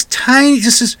this tiny,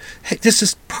 just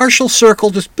this partial circle,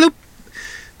 just bloop,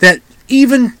 that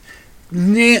even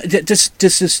just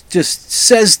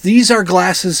says these are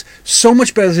glasses so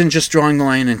much better than just drawing the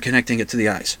line and connecting it to the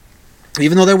eyes.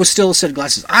 Even though there was still a set of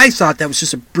glasses, I thought that was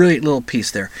just a brilliant little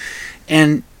piece there,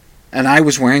 and I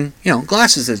was wearing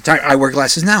glasses at the time. I wear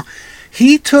glasses now.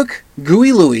 He took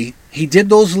Gooey Louie, he did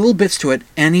those little bits to it,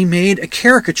 and he made a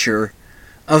caricature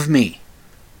of me.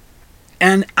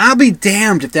 And I'll be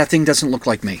damned if that thing doesn't look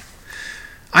like me.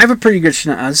 I have a pretty good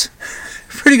schnoz,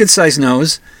 pretty good sized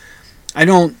nose. I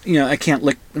don't, I can't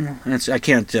lick, I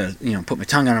can't, put my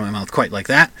tongue out of my mouth quite like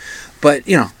that. But,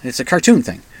 it's a cartoon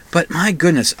thing. But my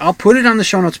goodness, I'll put it on the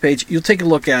show notes page. You'll take a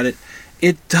look at it.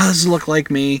 It does look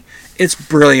like me. It's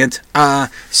brilliant.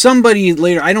 Somebody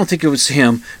later, I don't think it was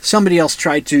him, somebody else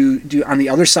tried to do on the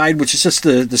other side, which is just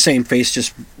the same face,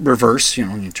 just reverse.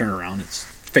 When you turn around, it's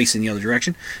facing the other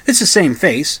direction. It's the same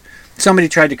face. Somebody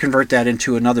tried to convert that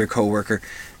into another coworker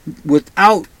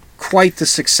without quite the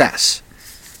success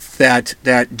that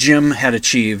Jim had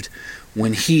achieved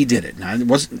when he did it. Now, it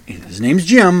wasn't, his name's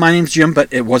Jim, my name's Jim,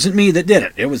 but it wasn't me that did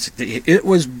it. It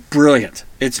was brilliant.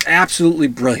 It's absolutely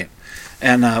brilliant.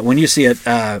 And when you see it,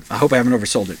 I hope I haven't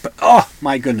oversold it. But, oh,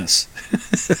 my goodness.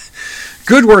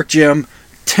 Good work, Jim.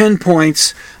 10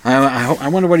 points. I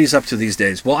wonder what he's up to these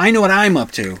days. Well, I know what I'm up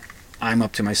to. I'm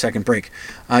up to my second break.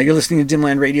 You're listening to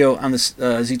Dimland Radio on the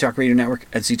Z-Talk Radio Network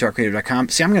at ztalkradio.com.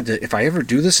 See, I'm going to, if I ever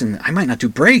do this, and I might not do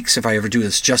breaks if I ever do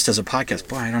this just as a podcast.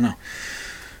 Boy, I don't know.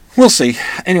 We'll see.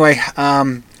 Anyway,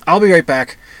 I'll be right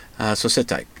back, so sit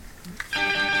tight.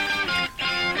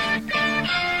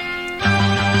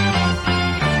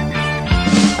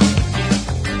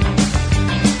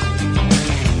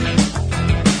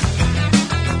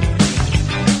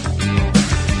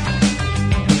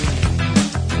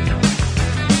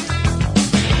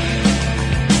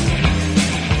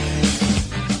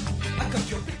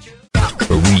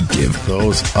 We give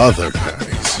those other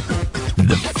guys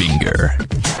the finger.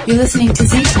 You're listening to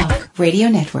Z-Talk Radio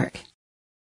Network.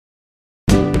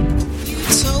 You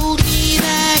told me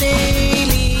that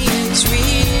aliens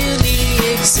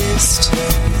really exist.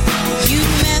 You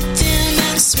met them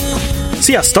and swooned.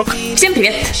 Sziasztok! Всем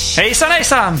привет! Hejsan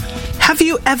hejsan! Have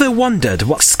you ever wondered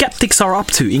what skeptics are up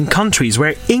to in countries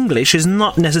where English is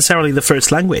not necessarily the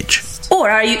first language? Or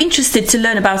are you interested to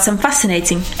learn about some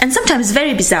fascinating and sometimes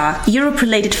very bizarre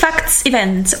Europe-related facts,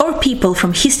 events, or people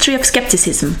from history of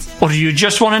skepticism? Or do you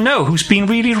just want to know who's been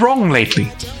really wrong lately?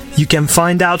 You can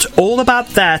find out all about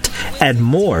that and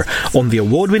more on the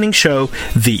award-winning show,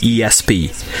 the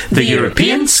ESP, the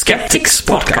European Skeptics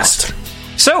Podcast.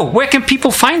 So, where can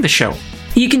people find the show?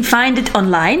 You can find it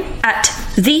online at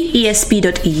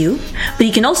theesp.eu, but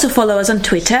you can also follow us on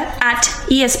Twitter at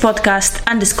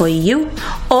espodcast_EU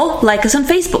or like us on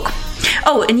Facebook.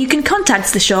 Oh, and you can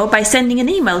contact the show by sending an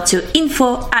email to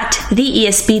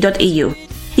info@theesp.eu.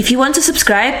 If you want to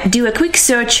subscribe, do a quick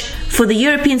search for the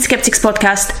European Skeptics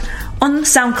Podcast on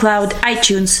SoundCloud,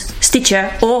 iTunes,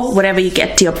 Stitcher, or wherever you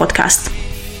get to your podcast.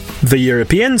 The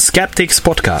European Skeptics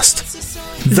Podcast.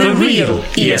 The real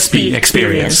ESP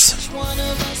experience.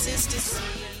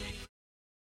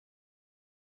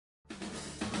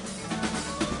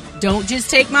 Don't just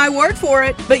take my word for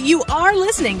it, but you are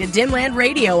listening to Dimland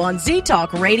Radio on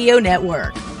Z-Talk Radio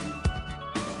Network.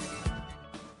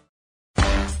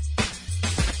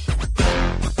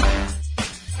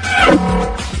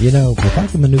 If I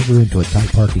can maneuver into a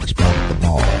tight parking spot at the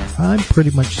mall, I'm pretty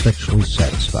much sexually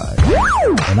satisfied.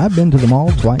 And I've been to the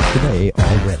mall twice today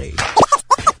already.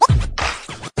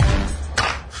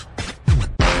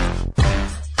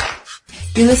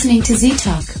 You're listening to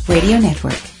Z-Talk Radio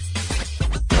Network.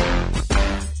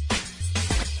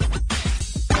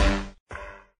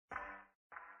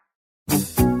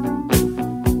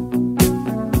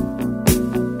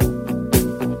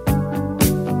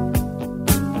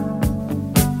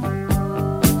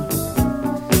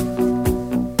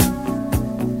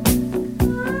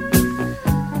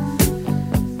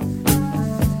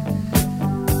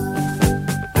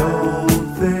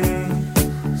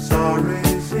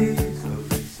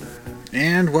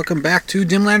 Welcome back to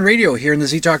Dimland Radio here in the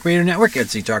Z-Talk Radio Network at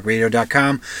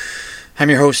ztalkradio.com. I'm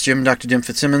your host, Jim, Dr. Dim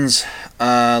Fitzsimmons.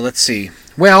 Let's see.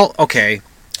 Well, okay.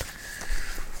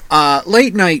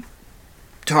 Late night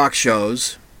talk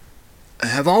shows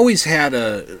have always had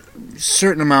a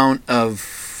certain amount of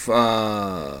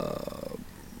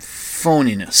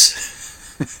phoniness.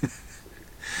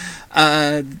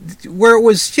 Where it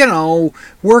was,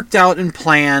 worked out and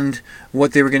planned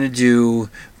what they were going to do,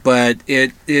 but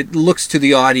it looks to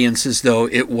the audience as though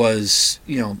it was,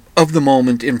 of the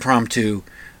moment, impromptu.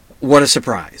 What a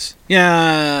surprise.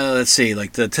 Yeah, let's see,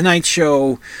 like the Tonight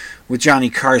Show with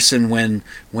Johnny Carson when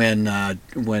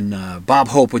Bob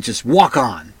Hope would just walk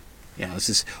on. It's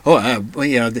just,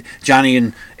 Johnny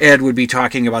and Ed would be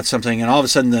talking about something, and all of a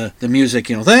sudden the music,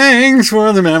 thanks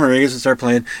for the memories, would start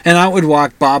playing, and out would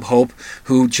walk Bob Hope,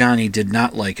 who Johnny did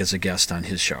not like as a guest on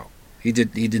his show. He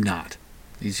did not.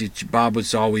 Bob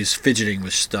was always fidgeting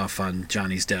with stuff on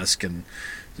Johnny's desk and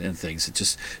things. It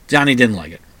just, Johnny didn't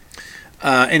like it.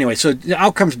 Anyway, so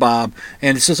out comes Bob,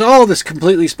 and it says, this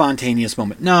completely spontaneous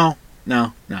moment. No.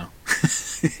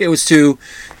 It was to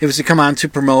come on to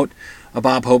promote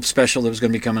Bob Hope special that was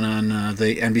going to be coming on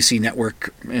the NBC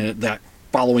network that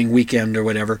following weekend or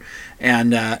whatever,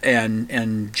 and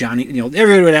Johnny,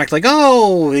 everybody would act like,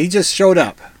 oh, he just showed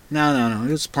up. No,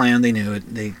 it was planned. They knew it.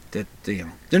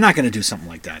 They're not going to do something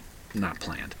like that. Not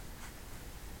planned.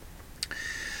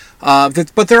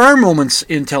 But there are moments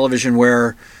in television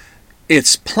where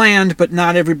it's planned, but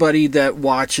not everybody that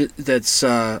watch it that's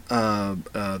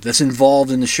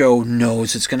involved in the show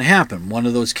knows it's going to happen. One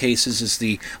of those cases is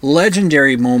the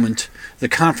legendary moment, the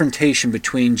confrontation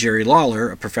between Jerry Lawler,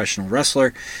 a professional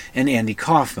wrestler, and Andy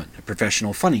Kaufman, a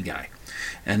professional funny guy.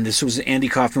 And this was Andy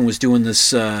Kaufman was doing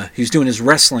this. He was doing his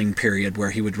wrestling period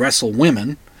where he would wrestle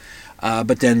women.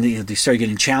 But then they started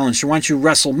getting challenged. Why don't you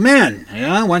wrestle men?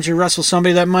 Yeah, why don't you wrestle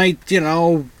somebody that might, I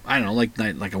don't know,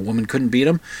 like a woman couldn't beat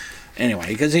him. Anyway,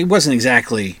 because he wasn't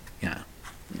exactly, a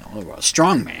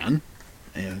strong man.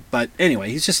 But anyway,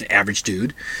 he's just an average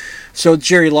dude. So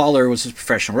Jerry Lawler was a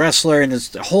professional wrestler, and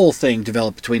this whole thing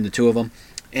developed between the two of them.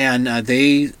 And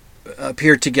they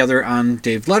appeared together on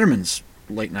Dave Letterman's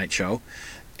late night show.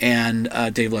 And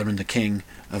Dave Letterman, the king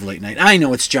of late night. I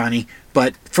know it's Johnny,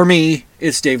 but for me,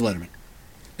 it's Dave Letterman.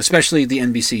 Especially the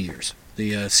NBC years.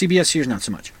 The CBS years, not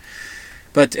so much.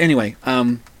 But anyway,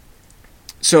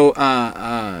 so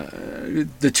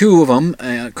the two of them,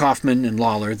 Kaufman and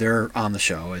Lawler, they're on the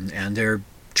show, and they're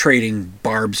trading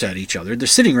barbs at each other. They're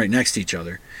sitting right next to each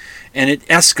other. And it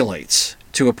escalates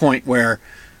to a point where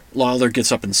Lawler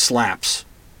gets up and slaps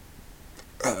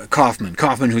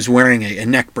Kaufman, who's wearing a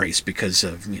neck brace because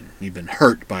of he'd been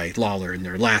hurt by Lawler in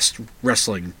their last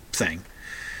wrestling thing,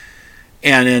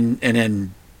 and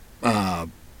then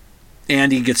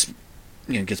Andy gets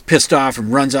pissed off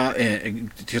and runs out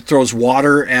and throws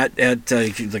water at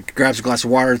grabs a glass of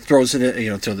water, throws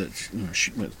it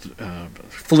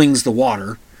flings the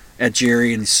water at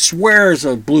Jerry, and he swears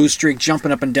a blue streak,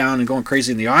 jumping up and down and going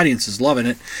crazy, and the audience is loving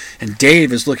it, and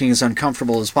Dave is looking as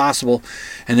uncomfortable as possible,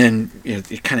 and then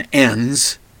it kind of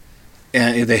ends,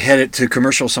 and they head it to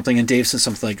commercial or something, and Dave says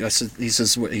something like, he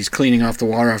says he's cleaning off the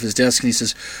water off his desk, and he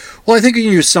says, well, I think you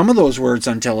can use some of those words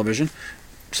on television,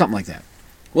 something like that.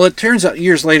 Well, it turns out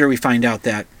years later we find out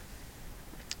that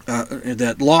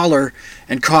that Lawler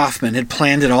and Kaufman had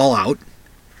planned it all out,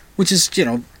 which is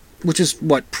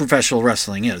what professional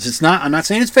wrestling is. It's not. I'm not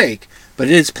saying it's fake, but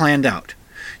it is planned out.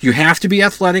 You have to be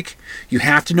athletic. You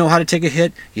have to know how to take a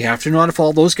hit. You have to know how to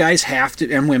fall. Those guys have to,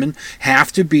 and women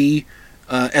have to be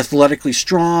athletically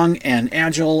strong and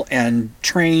agile and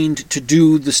trained to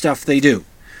do the stuff they do.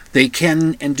 They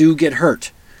can and do get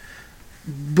hurt,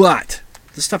 but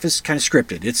the stuff is kind of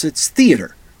scripted. It's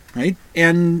theater, right?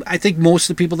 And I think most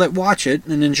of the people that watch it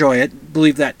and enjoy it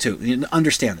believe that too. You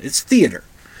understand it. It's theater.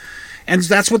 And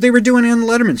that's what they were doing on the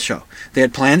Letterman show. They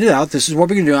had planned it out. This is what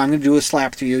we're going to do. I'm going to do a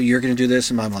slap to you. You're going to do this,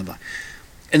 and blah, blah, blah.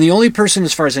 And the only person,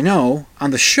 as far as I know,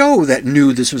 on the show that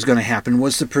knew this was going to happen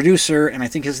was the producer, and I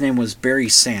think his name was Barry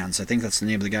Sands. I think that's the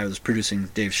name of the guy who was producing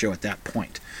Dave's show at that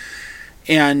point.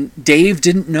 And Dave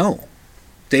didn't know.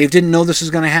 Dave didn't know this was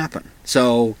going to happen.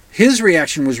 So his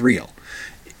reaction was real.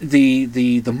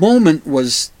 The moment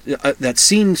was that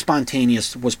seemed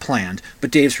spontaneous, was planned,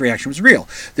 but Dave's reaction was real.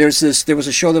 There was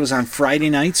a show that was on Friday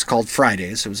nights called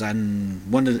Fridays. It was on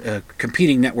one of the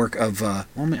competing network of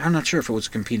I'm not sure if it was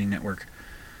a competing network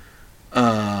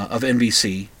of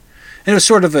NBC, and it was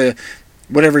sort of a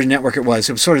whatever network it was.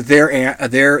 It was sort of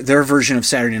their version of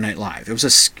Saturday Night Live.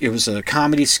 It was a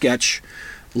comedy sketch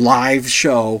live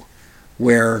show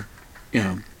where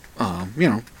a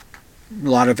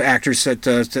lot of actors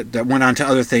that went on to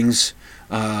other things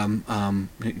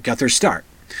got their start.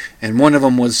 And one of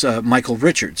them was Michael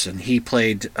Richards, and he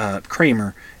played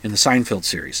Kramer in the Seinfeld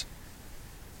series.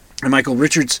 And Michael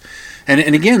Richards,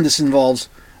 and again, this involves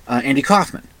Andy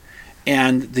Kaufman.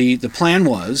 And the plan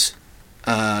was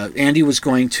Andy was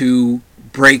going to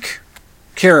break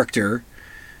character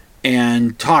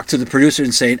and talk to the producer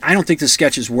and say, I don't think this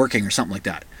sketch is working, or something like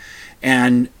that.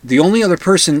 And the only other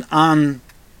person on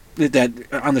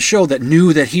the show that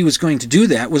knew that he was going to do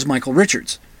that was Michael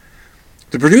Richards.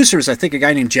 The producer is, I think, a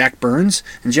guy named Jack Burns,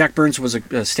 and Jack Burns was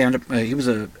a stand-up. He was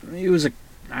a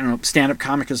I don't know, stand-up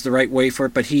comic is the right way for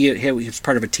it, but he was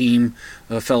part of a team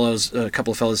of fellows, a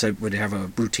couple of fellows that would have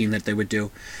a routine that they would do,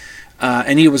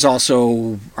 and he was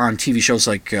also on TV shows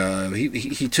like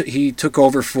he took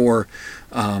over for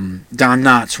Don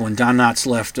Knotts when Don Knotts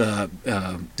left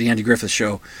the Andy Griffith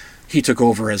Show. He took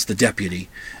over as the deputy,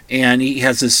 and he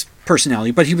has this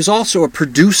personality. But he was also a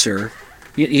producer.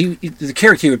 The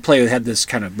character he would play had this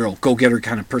kind of real go-getter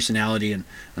kind of personality and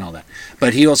all that.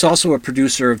 But he was also a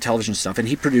producer of television stuff, and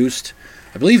he produced,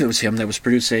 I believe it was him that was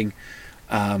producing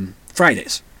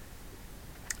Fridays.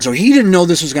 So he didn't know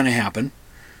this was going to happen.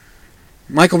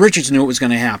 Michael Richards knew it was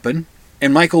going to happen.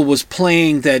 And Michael was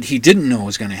playing that he didn't know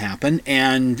was going to happen.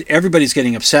 And everybody's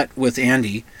getting upset with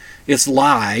Andy. It's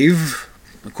live.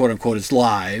 Quote unquote, it's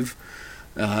live.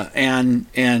 And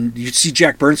you see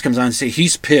Jack Burns comes on and say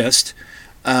he's pissed.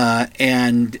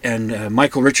 And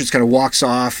Michael Richards kind of walks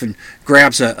off and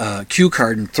grabs a cue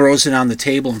card and throws it on the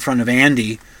table in front of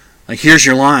Andy. Like, here's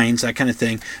your lines, that kind of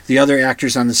thing. The other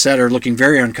actors on the set are looking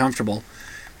very uncomfortable.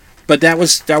 But that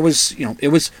was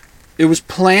it was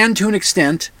planned to an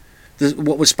extent.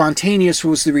 What was spontaneous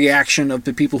was the reaction of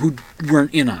the people who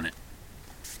weren't in on it.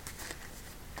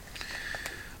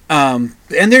 And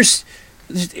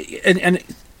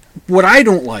what I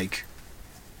don't like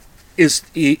is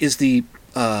the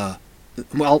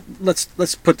well,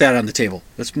 let's put that on the table.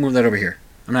 Let's move that over here.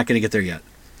 I'm not going to get there yet.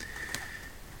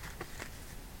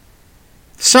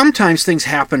 Sometimes things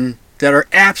happen that are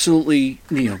absolutely,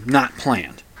 not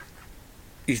planned.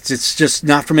 It's just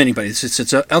not from anybody.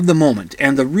 It's of the moment.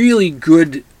 And the really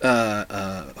good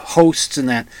hosts and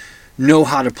that know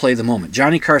how to play the moment.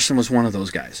 Johnny Carson was one of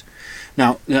those guys.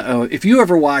 Now, if you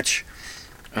ever watch,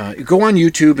 go on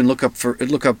YouTube and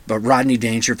look up Rodney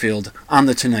Dangerfield on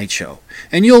The Tonight Show,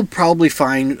 and you'll probably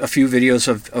find a few videos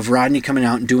of Rodney coming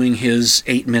out and doing his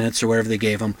 8 minutes or whatever they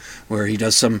gave him, where he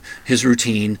does his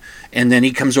routine, and then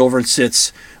he comes over and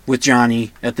sits with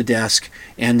Johnny at the desk,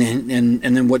 and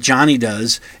then what Johnny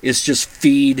does is just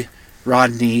feed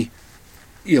Rodney,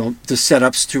 the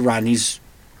setups to Rodney's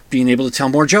being able to tell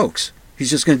more jokes. He's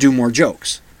just going to do more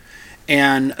jokes.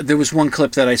 And there was one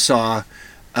clip that I saw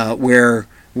where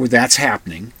that's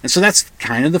happening, and so that's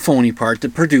kind of the phony part, the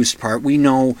produced part. We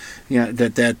know,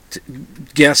 that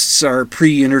guests are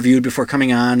pre-interviewed before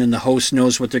coming on, and the host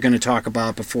knows what they're going to talk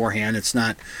about beforehand. It's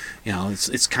not,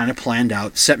 it's kind of planned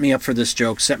out. Set me up for this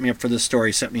joke. Set me up for this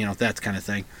story. Set me, that kind of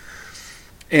thing.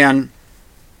 And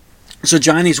so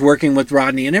Johnny's working with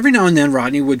Rodney, and every now and then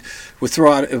Rodney would put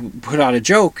out a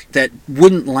joke that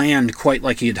wouldn't land quite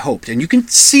like he had hoped. And you can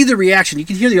see the reaction. You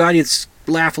can hear the audience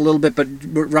laugh a little bit, but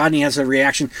Rodney has a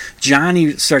reaction.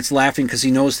 Johnny starts laughing because he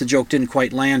knows the joke didn't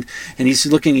quite land, and he's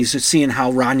seeing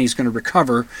how Rodney's going to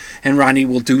recover, and Rodney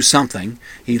will do something.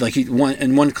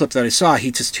 In one clip that I saw,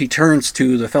 he turns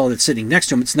to the fellow that's sitting next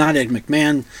to him. It's not Ed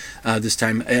McMahon this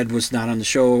time. Ed was not on the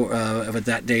show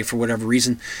that day for whatever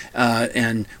reason,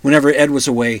 and whenever Ed was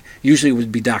away, usually it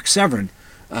would be Doc Severn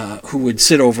who would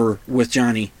sit over with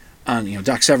Johnny.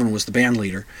 Doc Severn was the band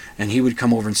leader, and he would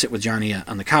come over and sit with Johnny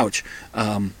on the couch,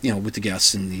 with the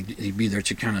guests, and he'd be there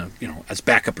to kind of, as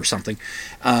backup or something.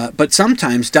 But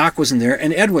sometimes Doc wasn't there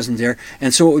and Ed wasn't there,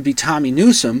 and so it would be Tommy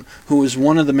Newsom, who was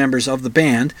one of the members of the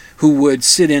band, who would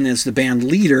sit in as the band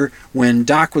leader when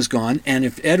Doc was gone, and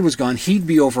if Ed was gone, he'd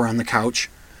be over on the couch,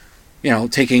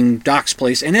 taking Doc's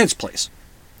place and Ed's place.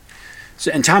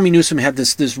 So, and Tommy Newsom had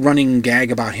this running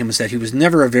gag about him, is that he was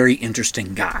never a very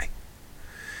interesting guy.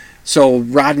 So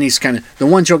Rodney's kind of the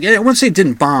one joke. I wouldn't say it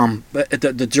didn't bomb, but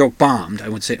the joke bombed. I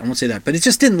won't say that, but it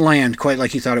just didn't land quite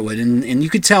like he thought it would, and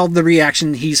you could tell the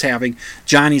reaction he's having,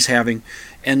 Johnny's having,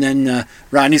 and then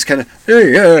Rodney's kind of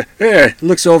hey,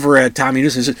 looks over at Tommy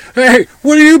Newsom and says, "Hey,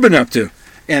 what have you been up to?"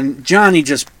 And Johnny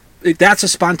that's a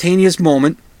spontaneous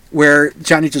moment where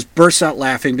Johnny just bursts out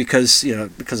laughing because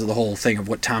of the whole thing of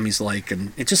what Tommy's like,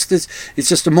 and it's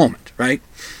just a moment, right?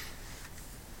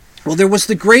 Well, there was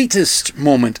the greatest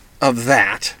moment of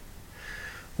that,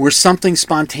 where something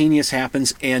spontaneous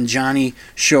happens and Johnny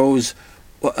shows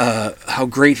how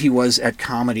great he was at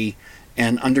comedy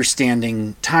and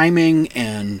understanding timing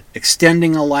and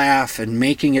extending a laugh and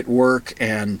making it work,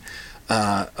 and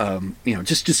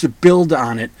just to build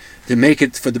on it to make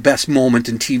it for the best moment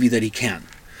in TV that he can.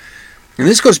 And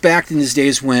this goes back in his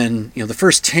days when the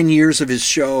first 10 years of his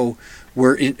show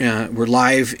were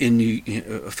live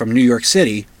from New York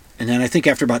City. And then I think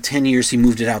after about 10 years, he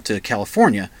moved it out to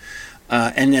California,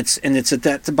 and it's at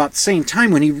that about the same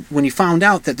time when he found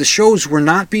out that the shows were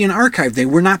not being archived, they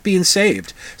were not being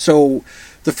saved. So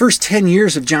the first 10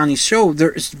 years of Johnny's show, there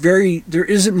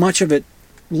isn't much of it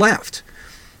left,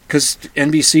 because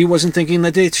NBC wasn't thinking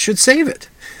that they should save it.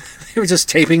 They were just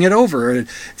taping it over, and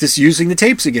just using the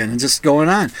tapes again, and just going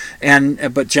on.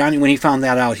 But Johnny, when he found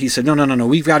that out, he said, "No,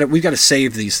 we've got to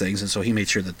save these things." And so he made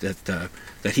sure that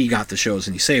he got the shows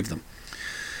and he saved them.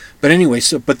 But anyway,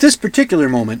 but this particular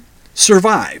moment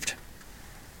survived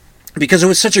because it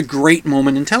was such a great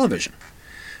moment in television.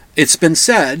 It's been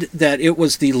said that it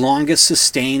was the longest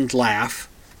sustained laugh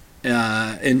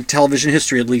in television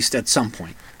history, at least at some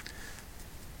point.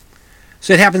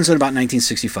 So it happens in about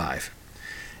 1965.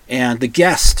 And the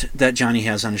guest that Johnny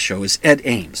has on the show is Ed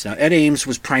Ames. Now, Ed Ames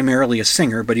was primarily a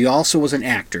singer, but he also was an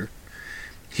actor.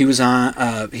 He was on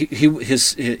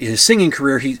his singing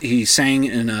career. He sang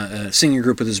in a singing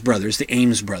group with his brothers, the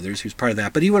Ames brothers. He was part of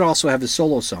that, but he would also have his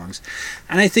solo songs.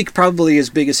 And I think probably his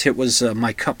biggest hit was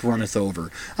 "My Cup Runneth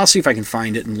Over." I'll see if I can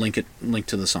find it and link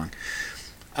to the song.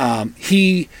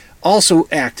 He also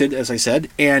acted, as I said,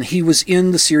 and he was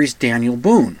in the series Daniel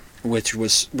Boone, which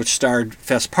starred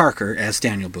Fess Parker as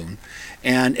Daniel Boone,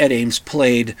 and Ed Ames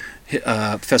played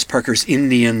Fess Parker's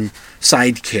Indian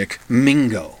sidekick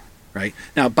Mingo. Right?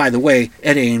 Now, by the way,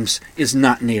 Ed Ames is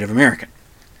not Native American.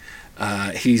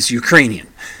 He's Ukrainian.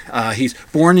 He's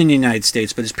born in the United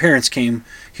States, but his parents came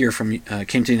to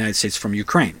the United States from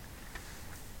Ukraine.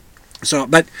 So,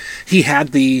 but he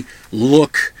had the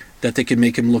look that they could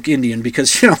make him look Indian,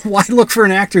 because, why look for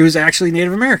an actor who's actually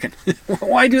Native American?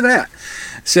 Why do that?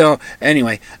 So,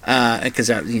 anyway, because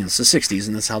it's the 60s,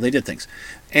 and that's how they did things.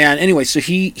 And anyway, so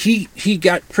he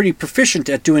got pretty proficient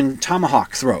at doing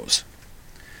tomahawk throws.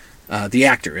 The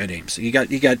actor, Ed Ames, he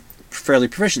got fairly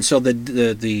proficient. So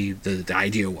the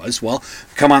idea was, well,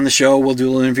 come on the show, we'll do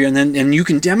a little interview, and you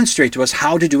can demonstrate to us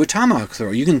how to do a tomahawk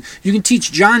throw. You can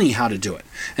teach Johnny how to do it.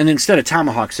 And instead of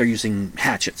tomahawks, they're using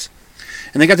hatchets.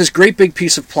 And they got this great big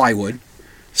piece of plywood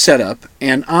set up,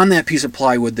 and on that piece of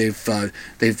plywood, they've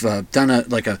done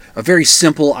a very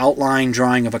simple outline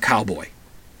drawing of a cowboy,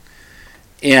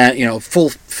 and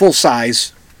full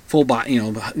size, full body,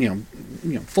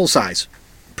 full size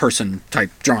person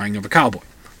type drawing of a cowboy,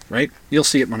 right? You'll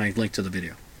see it when I link to the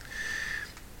video.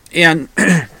 And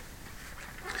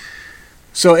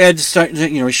so Ed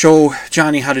show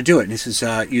Johnny how to do it. And he says,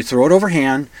 you throw it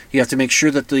overhand. You have to make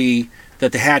sure that the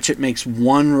hatchet makes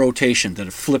one rotation, that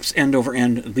it flips end over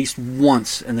end at least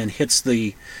once, and then hits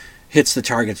the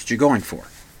target that you're going for.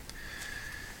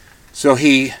 So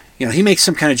he makes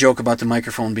some kind of joke about the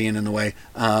microphone being in the way.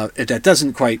 That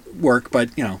doesn't quite work, but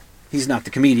he's not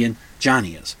the comedian.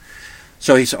 Johnny is.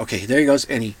 So he said, okay, there he goes,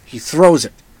 and he throws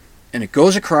it, and it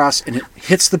goes across, and it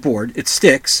hits the board. It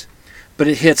sticks, but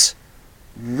it hits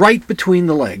right between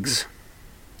the legs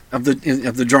of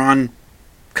the drawn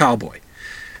cowboy.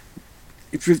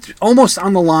 It's almost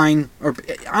on the line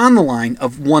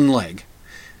of one leg,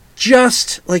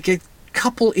 just like a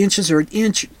couple inches or an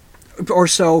inch or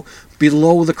so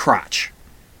below the crotch,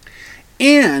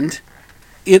 and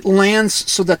it lands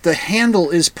so that the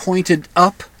handle is pointed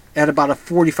up at about a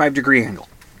 45-degree angle.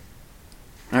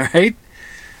 All right?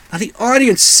 Now the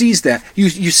audience sees that. You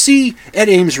see Ed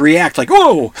Ames react like,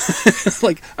 whoa!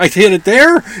 Like, I hit it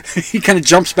there? He kind of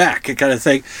jumps back, kind of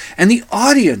thing. And the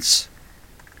audience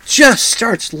just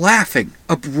starts laughing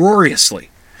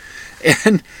uproariously.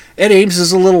 And Ed Ames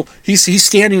is he's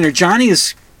standing there. Johnny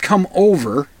has come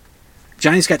over.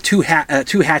 Johnny's got two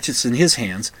hatchets in his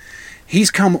hands.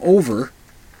 He's come over,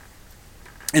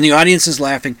 and the audience is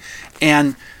laughing,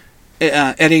 and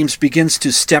Ed Ames begins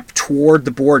to step toward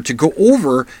the board to go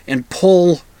over and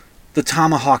pull the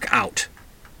tomahawk out,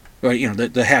 or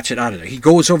the hatchet out of there. He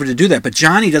goes over to do that, but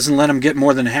Johnny doesn't let him get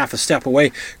more than a half a step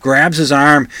away. Grabs his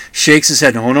arm, shakes his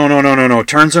head, no,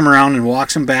 turns him around and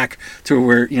walks him back to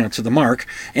where to the mark,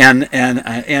 and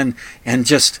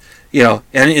just. And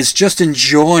is just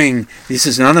enjoying. He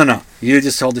says, no, you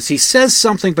just told us. He says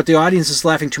something, but the audience is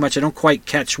laughing too much. I don't quite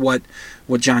catch what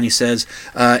Johnny says.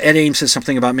 Ed Ames says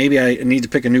something about maybe I need to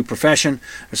pick a new profession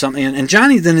or something. And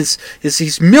Johnny then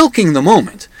he's milking the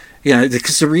moment.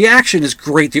 Because the reaction is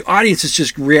great. The audience is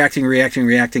just reacting,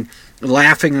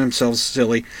 laughing themselves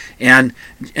silly. And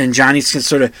Johnny's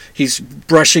he's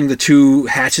brushing the two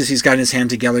hatchets he's got in his hand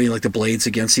together, like the blades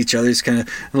against each other. He's kind of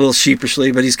a little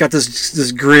sheepishly, but he's got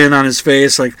this grin on his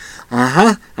face, like,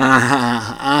 and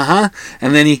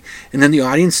then the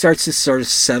audience starts to sort of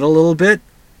settle a little bit.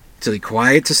 So they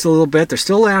quiet just a little bit. They're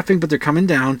still laughing, but they're coming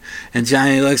down. And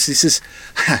Johnny looks, he says,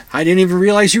 I didn't even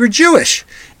realize you were Jewish.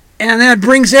 And that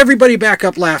brings everybody back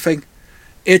up laughing.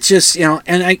 It's just, and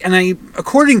I,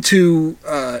 according to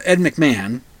Ed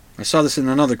McMahon, I saw this in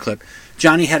another clip,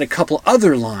 Johnny had a couple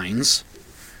other lines.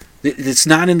 It's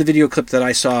not in the video clip that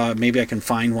I saw. Maybe I can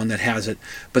find one that has it.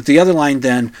 But the other line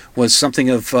then was something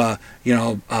of,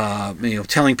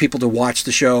 telling people to watch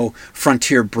the show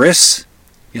Frontier Bris.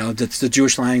 That's the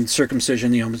Jewish line,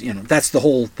 circumcision. That's the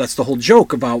whole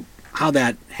joke about how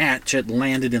that hatchet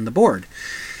landed in the board.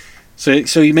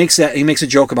 So he makes a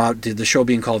joke about the show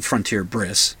being called Frontier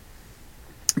Bris.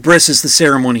 Bris is the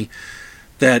ceremony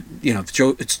that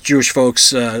it's Jewish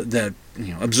folks, that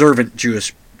observant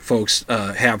Jewish folks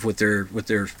have with their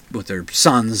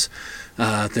sons,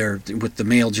 with the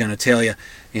male genitalia.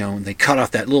 They cut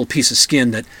off that little piece of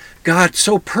skin that God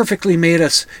so perfectly made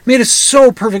us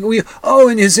so perfect.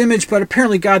 In His image, but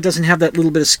apparently God doesn't have that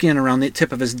little bit of skin around the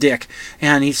tip of His dick,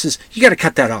 and He says, "You got to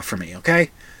cut that off for me,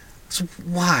 okay?" So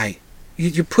why?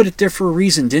 You put it there for a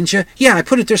reason, didn't you? Yeah, I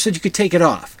put it there so you could take it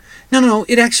off. No,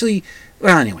 it actually.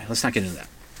 Well, anyway, let's not get into that.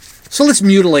 So let's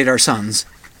mutilate our sons,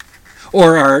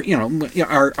 or our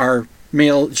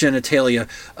male genitalia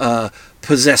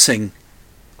possessing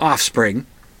offspring.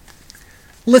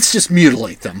 Let's just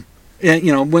mutilate them.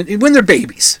 When they're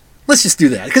babies. Let's just do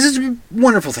that, because it's a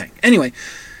wonderful thing. Anyway,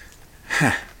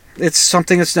 it's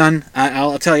something that's done.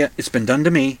 I'll tell you, it's been done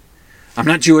to me. I'm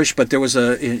not Jewish, but there was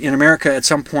in America at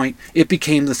some point, it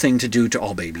became the thing to do to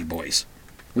all baby boys,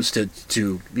 was to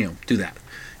do that.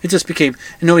 It just became,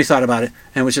 and nobody thought about it,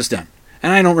 and it was just done.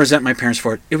 And I don't resent my parents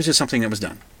for it. It was just something that was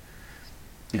done.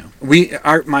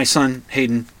 My son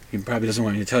Hayden, he probably doesn't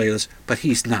want me to tell you this, but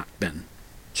he's not been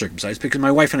circumcised, because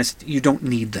my wife and I said, you don't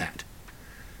need that.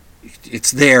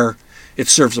 It's there. It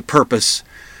serves a purpose.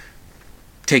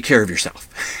 Take care of yourself.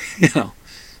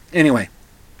 Anyway.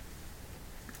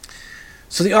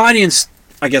 So the audience,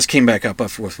 I guess, came back up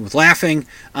with laughing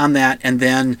on that, and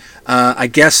then I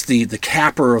guess the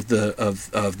capper of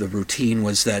the routine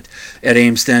was that Ed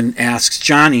Ames then asks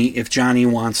Johnny if Johnny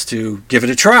wants to give it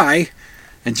a try,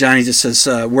 and Johnny just says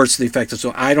words to the effect of,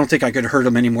 "So I don't think I could hurt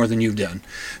him any more than you've done."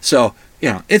 So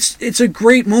it's a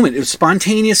great moment. It was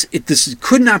spontaneous. This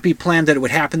could not be planned that it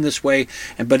would happen this way,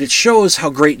 but it shows how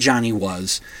great Johnny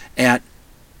was at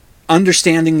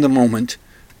understanding the moment,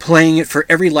 playing it for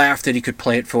every laugh that he could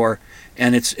play it for,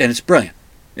 and it's brilliant.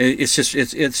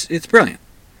 It's brilliant.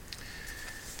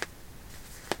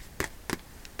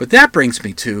 But that brings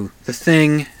me to the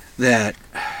thing that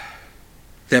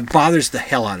bothers the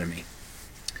hell out of me.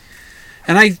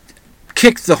 And I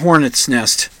kicked the hornet's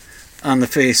nest on the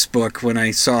Facebook when I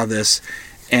saw this,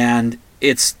 and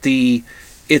it's the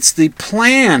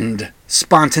planned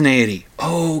spontaneity.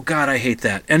 Oh God, I hate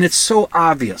that. And it's so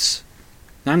obvious.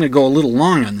 Now I'm going to go a little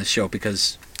long on this show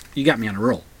because you got me on a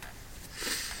roll.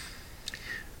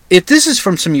 This is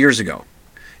from some years ago.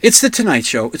 It's The Tonight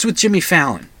Show. It's with Jimmy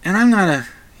Fallon. And I'm not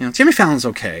Jimmy Fallon's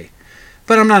okay,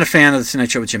 but I'm not a fan of The Tonight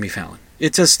Show with Jimmy Fallon.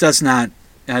 It just does not,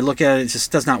 I look at it, it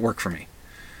just does not work for me.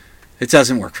 It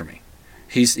doesn't work for me.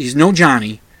 He's no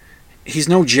Johnny. He's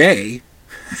no Jay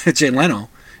Leno.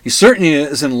 He certainly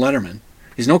isn't Letterman.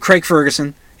 He's no Craig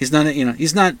Ferguson. He's not,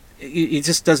 he's not, he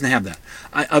just doesn't have that.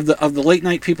 Of the late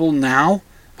night people now,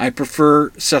 I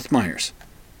prefer Seth Meyers.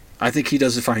 I think he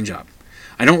does a fine job.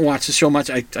 I don't watch the show much.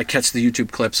 I catch the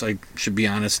YouTube clips, I should be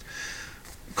honest.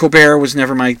 Colbert was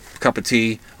never my cup of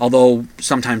tea, although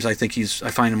sometimes I think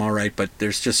I find him all right, but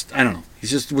there's just, I don't know. He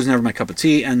just was never my cup of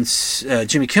tea. And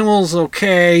Jimmy Kimmel's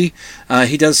okay.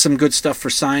 He does some good stuff for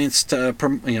science to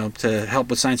help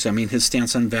with science. I mean, his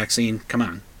stance on vaccine, come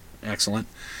on, excellent.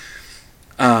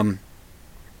 But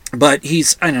I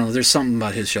don't know, there's something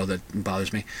about his show that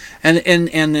bothers me.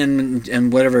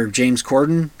 And whatever, James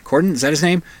Corden, is that his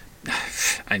name?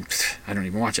 I don't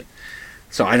even watch it.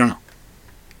 So I don't know.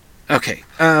 Okay.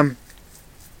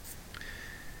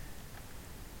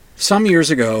 Some years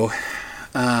ago,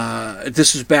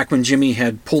 this was back when Jimmy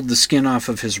had pulled the skin off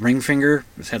of his ring finger.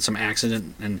 He's had some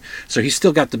accident, and so he's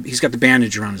got the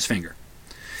bandage around his finger.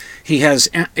 He has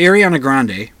Ariana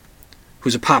Grande,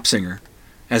 who's a pop singer,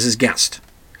 as his guest.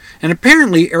 And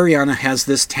apparently Ariana has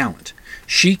this talent.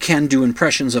 She can do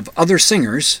impressions of other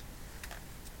singers,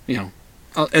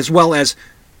 as well as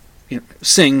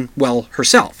sing well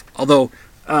herself. Although,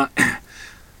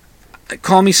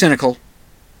 call me cynical,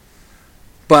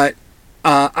 but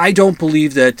I don't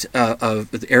believe that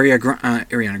Ariana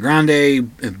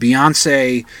Grande,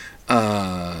 Beyonce,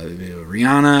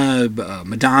 Rihanna,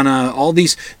 Madonna, all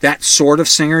these, that sort of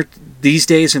singer these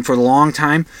days and for a long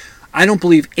time, I don't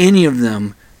believe any of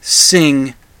them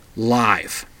sing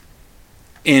live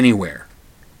anywhere,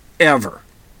 ever.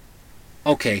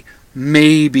 Okay,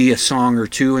 maybe a song or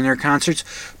two in their concerts,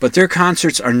 but their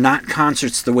concerts are not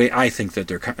concerts the way I think that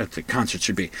their concerts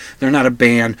should be. They're not a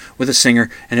band with a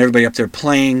singer and everybody up there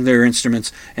playing their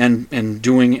instruments and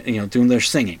doing their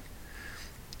singing.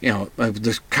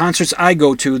 The concerts I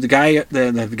go to, the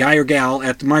guy or gal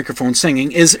at the microphone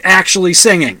singing is actually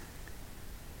singing.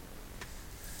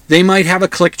 They might have a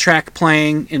click track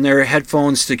playing in their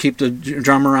headphones to keep the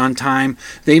drummer on time.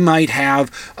 They might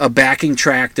have a backing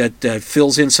track that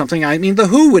fills in something. I mean, The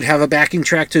Who would have a backing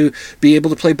track to be able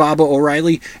to play Baba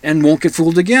O'Reilly and Won't Get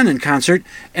Fooled Again in concert.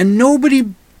 And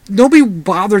nobody Nobody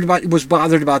was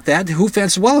bothered about that. The Who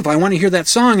fans said, well, if I want to hear that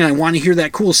song and I want to hear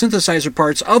that cool synthesizer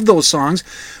parts of those songs,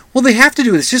 well, they have to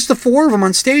do it. It's just the 4 of them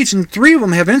on stage, and 3 of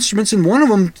them have instruments, and one of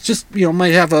them just,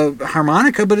 might have a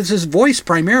harmonica, but it's his voice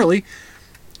primarily.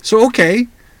 So, okay,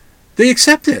 they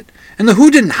accept it. And the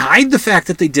Who didn't hide the fact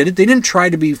that they did it. They didn't try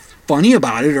to be funny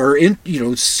about it or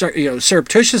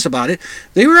surreptitious about it.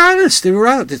 They were honest. They were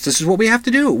out. This is what we have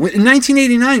to do. In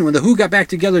 1989, when the Who got back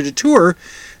together to tour,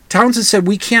 Townsend said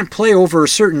we can't play over a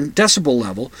certain decibel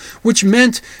level, which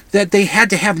meant that they had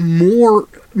to have more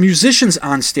musicians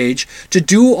on stage to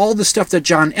do all the stuff that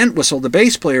John Entwistle, the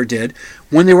bass player, did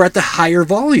when they were at the higher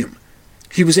volume.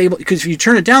 He was able, because if you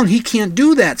turn it down, he can't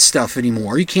do that stuff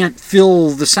anymore. He can't fill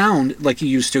the sound like he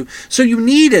used to. So you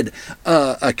needed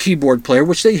a keyboard player,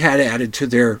 which they had added to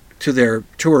their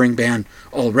touring band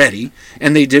already,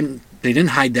 and they didn't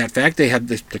hide that fact. They had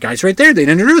the guys right there. They'd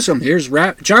introduce them. Here's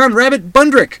John Rabbit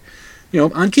Bundrick,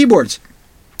 on keyboards.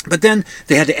 But then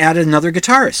they had to add another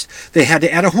guitarist. They had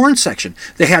to add a horn section.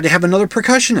 They had to have another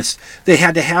percussionist. They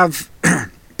had to have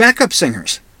backup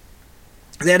singers.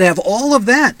 They had to have all of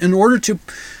that in order to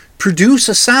produce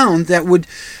a sound that would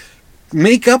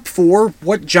make up for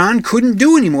what John couldn't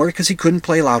do anymore because he couldn't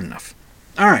play loud enough.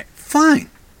 All right,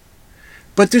 fine.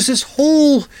 But there's this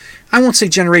whole, I won't say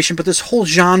generation, but this whole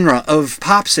genre of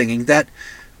pop singing that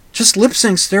just lip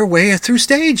syncs their way through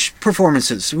stage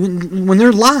performances when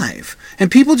they're live. And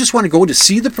people just want to go to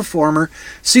see the performer,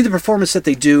 see the performance that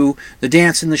they do, the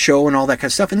dance in the show and all that kind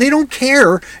of stuff. And they don't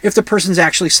care if the person's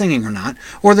actually singing or not,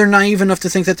 or they're naive enough to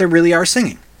think that they really are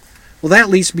singing. Well, that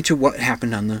leads me to what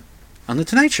happened on the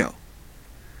Tonight Show.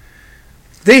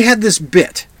 They had this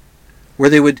bit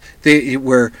where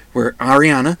where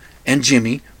Ariana and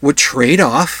Jimmy would trade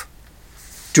off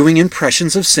doing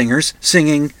impressions of singers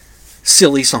singing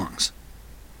silly songs.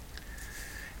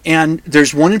 And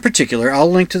there's one in particular. I'll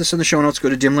link to this in the show notes. Go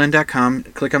to dimland.com,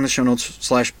 click on the show notes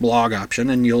 /blog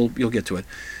option, and you'll get to it.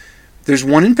 There's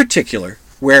one in particular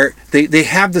where they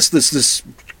have this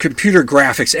computer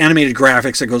graphics, animated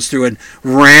graphics that goes through and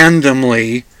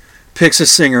randomly picks a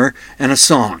singer and a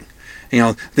song.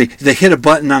 They hit a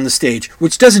button on the stage,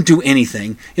 which doesn't do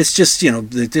anything. It's just,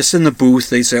 just in the booth,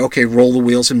 they say, okay, roll the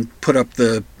wheels and put up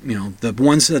the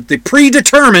ones that they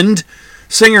predetermined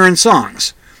singer and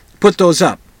songs. Put those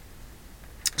up.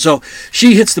 So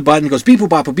she hits the button, goes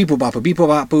beep-boop-bop-boop, beep-boop-bop-boop,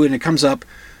 beep-boop-bop-boop, and it comes up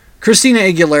Christina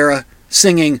Aguilera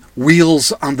singing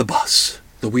Wheels on the Bus.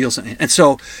 The wheels. And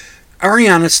so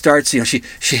Ariana starts,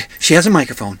 she has a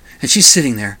microphone, and she's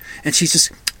sitting there, and she's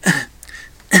just,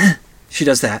 she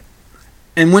does that.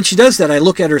 And when she does that, I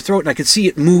look at her throat and I can see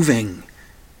it moving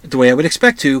the way I would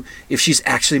expect to if she's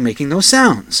actually making those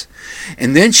sounds.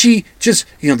 And then she just,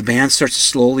 the band starts to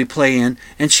slowly play in,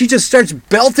 and she just starts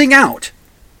belting out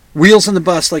Wheels on the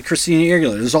Bus like Christina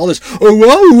Aguilera. There's all this, oh,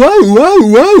 whoa, whoa, whoa,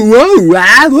 whoa, whoa,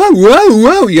 ah, whoa,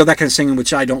 whoa, whoa, that kind of singing,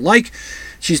 which I don't like.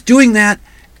 She's doing that,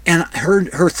 and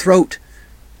her throat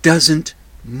doesn't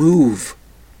move.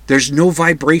 There's no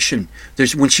vibration.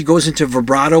 When she goes into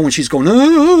vibrato, when she's going with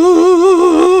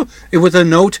a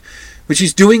note, when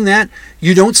she's doing that,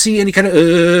 you don't see any kind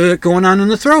of going on in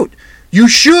the throat. You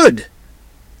should.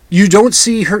 You don't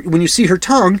see her, when you see her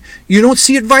tongue, you don't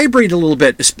see it vibrate a little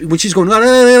bit. When she's going,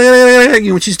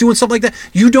 when she's doing something like that,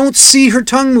 you don't see her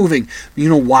tongue moving. You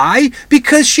know why?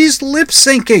 Because she's lip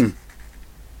syncing.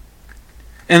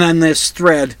 And on this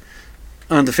thread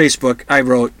on the Facebook, I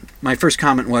wrote, my first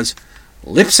comment was,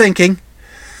 lip syncing.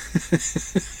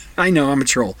 I know, I'm a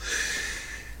troll.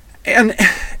 And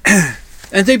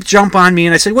they jump on me,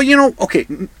 and I said, well, okay,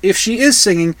 if she is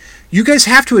singing, you guys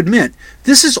have to admit,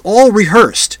 this is all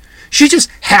rehearsed. She just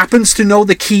happens to know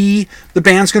the key the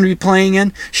band's going to be playing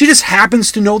in. She just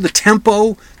happens to know the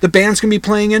tempo the band's going to be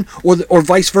playing in, or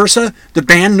vice versa. The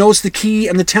band knows the key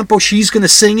and the tempo she's going to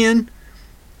sing in.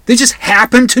 They just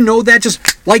happen to know that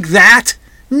just like that.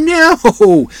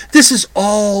 No, this is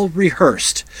all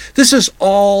rehearsed. This is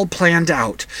all planned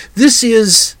out. This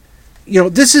is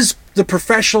the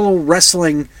professional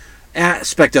wrestling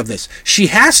aspect of this. She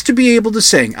has to be able to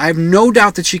sing. I have no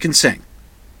doubt that she can sing.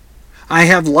 I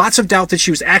have lots of doubt that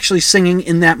she was actually singing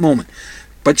in that moment.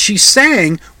 But she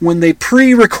sang when they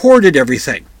pre-recorded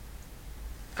everything.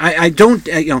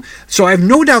 So I have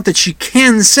no doubt that she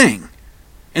can sing.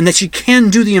 And that she can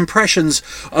do the impressions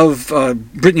of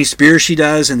Britney Spears, she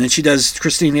does, and then she does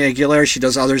Christina Aguilera, she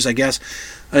does others, I guess.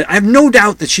 I have no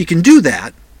doubt that she can do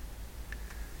that,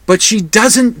 but she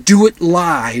doesn't do it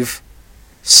live,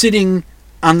 sitting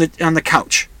on the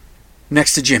couch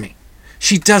next to Jimmy.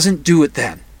 She doesn't do it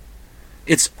then.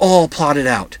 It's all plotted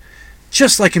out,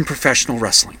 just like in professional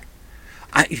wrestling.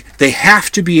 They have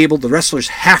to be able, the wrestlers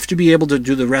have to be able to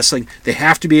do the wrestling. They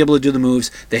have to be able to do the moves.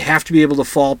 They have to be able to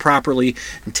fall properly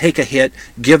and take a hit,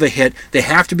 give a hit. They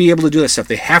have to be able to do that stuff.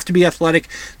 They have to be athletic.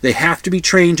 They have to be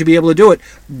trained to be able to do it.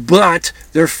 But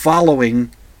they're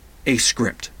following a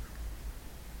script.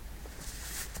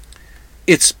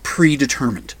 It's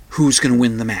predetermined who's going to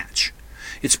win the match.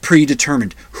 It's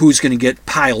predetermined who's going to get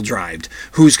pile drived,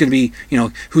 who's going to be,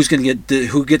 who's going to get,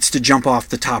 who gets to jump off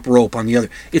the top rope on the other.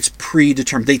 It's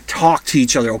predetermined. They talk to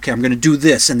each other. Okay, I'm going to do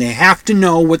this, and they have to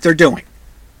know what they're doing.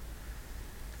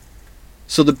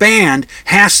 So the band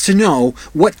has to know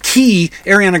what key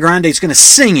Ariana Grande is going to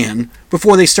sing in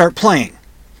before they start playing.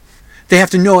 They have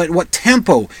to know at what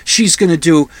tempo she's going to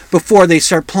do before they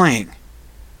start playing.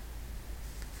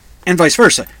 And vice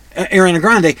versa. Ariana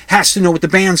Grande has to know what the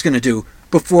band's going to do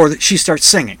before she starts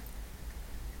singing.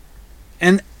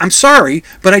 And I'm sorry,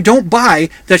 but I don't buy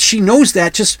that she knows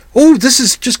that this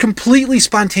is just completely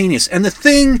spontaneous. And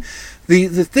the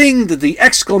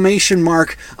exclamation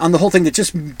mark on the whole thing that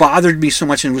just bothered me so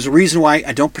much, and was the reason why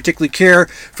I don't particularly care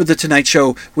for The Tonight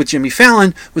Show with Jimmy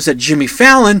Fallon, was that Jimmy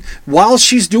Fallon, while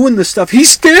she's doing this stuff, he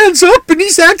stands up and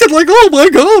he's acting like, oh my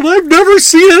God, I've never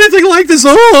seen anything like this.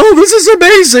 Oh, this is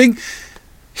amazing.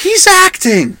 He's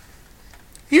acting.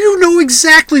 You know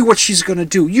exactly what she's going to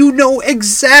do. You know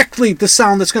exactly the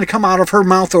sound that's going to come out of her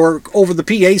mouth or over the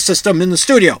PA system in the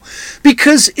studio.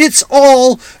 Because it's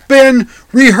all been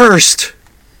rehearsed.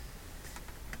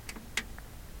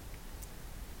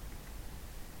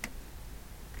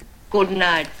 Good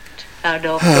night,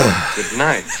 Adolf. Good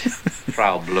night,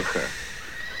 Frau Blucher.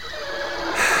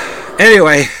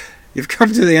 Anyway, you've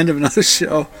come to the end of another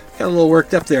show. Got a little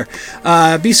worked up there.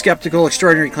 Be skeptical.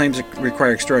 Extraordinary claims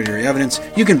require extraordinary evidence.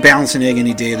 You can balance an egg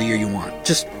any day of the year you want.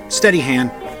 Just steady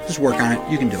hand. Just work on it.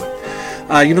 You can do it.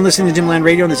 You've been listening to Dimland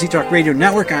Radio on the Z-Talk Radio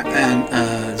Network and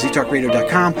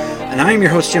ztalkradio.com. And I am your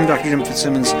host, Dr. Jim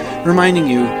Fitzsimmons, reminding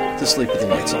you to sleep with the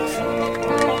lights off.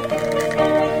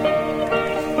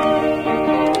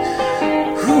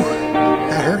 Whew,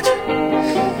 that hurt.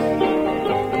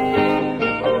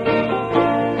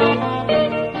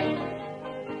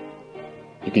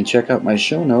 You can check out my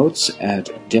show notes at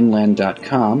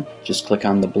dimland.com. Just click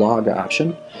on the blog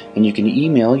option, and you can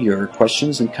email your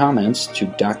questions and comments to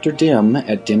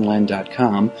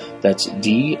drdim@dimland.com. That's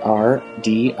DRDIM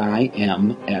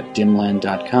at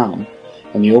dimland.com.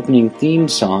 And the opening theme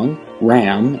song,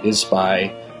 Ram, is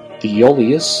by the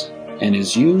Iolius and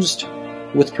is used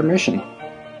with permission.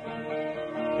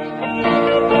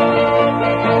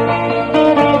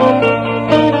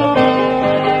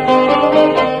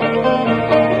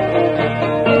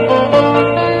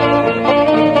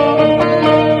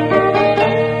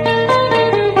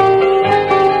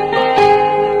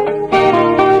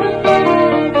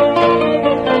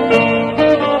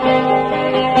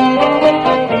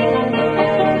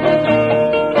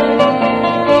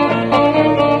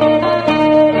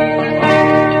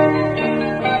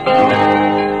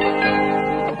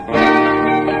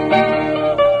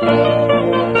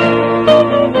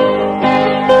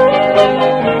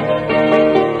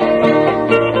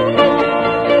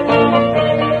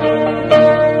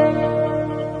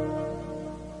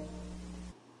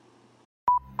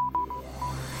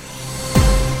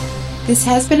 This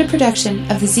has been a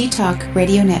production of the Z-Talk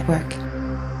Radio Network.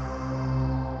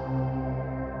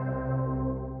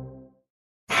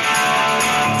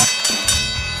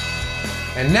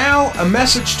 And now, a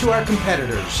message to our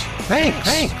competitors.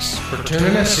 Thanks for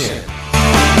tuning us in.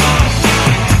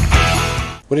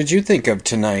 What did you think of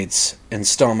tonight's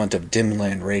installment of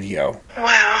Dimland Radio?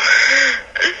 Wow.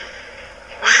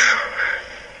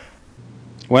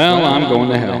 Well, I'm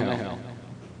going to hell.